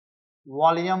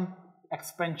volume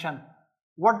expansion.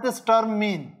 What this term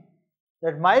mean?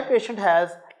 That my patient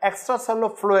has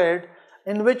extracellular fluid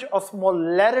in which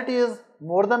osmolarity is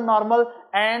more than normal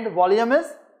and volume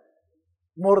is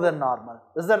more than normal.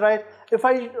 Is that right? If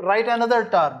I write another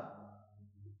term,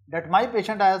 that my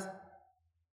patient has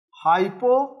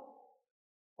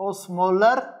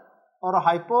hypoosmolar or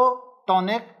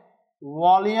hypotonic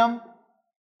volume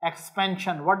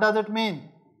expansion. What does it mean?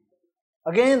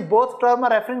 Again, both terms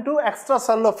are referring to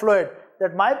extracellular fluid.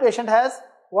 That my patient has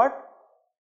what?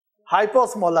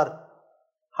 Hyposmolar,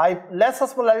 less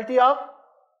osmolarity of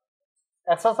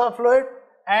extracellular fluid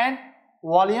and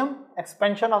volume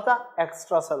expansion of the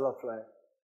extracellular fluid.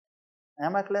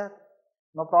 Am I clear?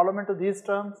 No problem into these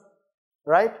terms,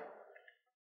 right?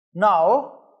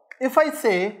 Now, if I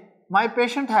say my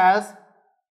patient has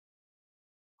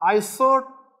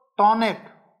isotonic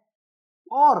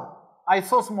or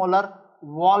isosmolar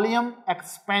volume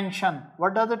expansion,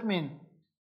 what does it mean?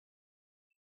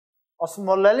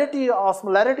 Osmolarity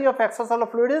of extracellular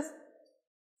fluid is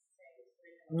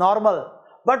normal,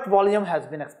 but volume has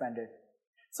been expanded.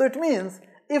 So it means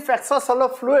if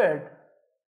extracellular fluid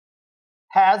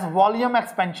has volume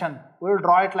expansion, we will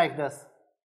draw it like this.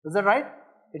 Is that right?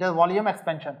 It has volume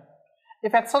expansion.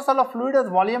 If extracellular fluid has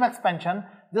volume expansion,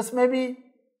 this may be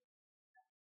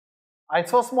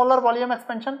isosmolar volume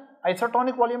expansion,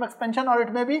 isotonic volume expansion, or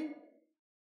it may be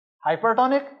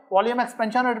hypertonic volume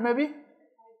expansion, or it may be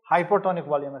hypotonic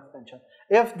volume expansion.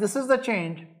 If this is the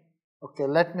change, okay,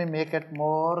 let me make it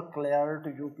more clear to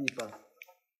you people.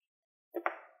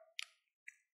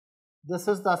 This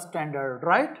is the standard,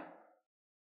 right?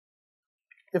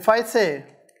 If I say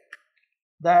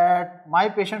that my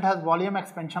patient has volume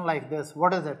expansion like this,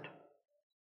 what is it?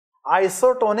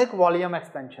 Isotonic volume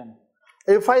expansion.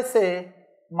 If I say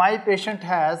my patient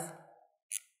has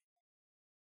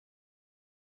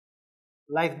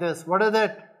like this, what is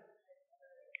it?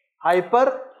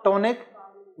 hypertonic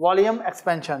volume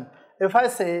expansion. If I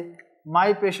say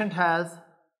my patient has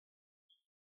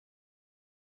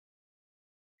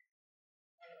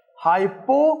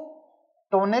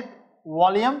hypotonic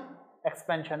volume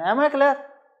expansion, am I clear?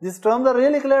 These terms are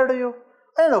really clear to you.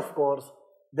 And of course,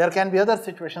 there can be other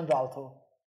situations also.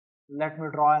 Let me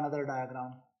draw another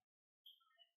diagram.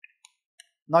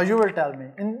 Now you will tell me,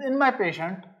 in my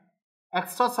patient,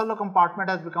 extracellular compartment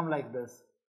has become like this.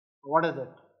 What is it?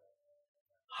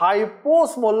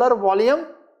 Hyposmolar volume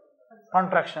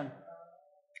contraction.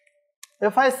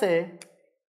 If I say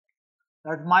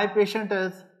that my patient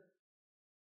is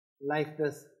like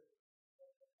this,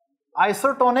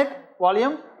 isotonic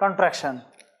volume contraction.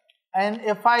 And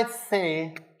if I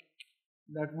say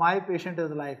that my patient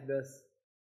is like this,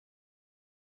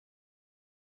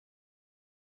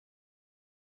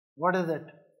 what is it?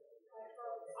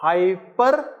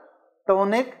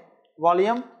 Hypertonic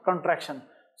volume contraction.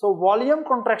 So volume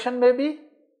contraction may be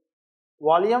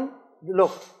volume,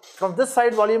 look, from this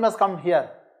side volume has come here.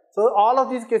 So all of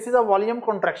these cases are volume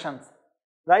contractions,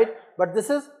 right? But this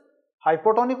is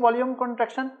hypotonic volume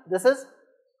contraction, this is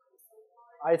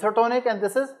isotonic, and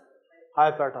this is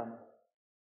hypertonic.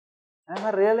 Am I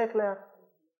really clear?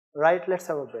 Right, let's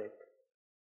have a break.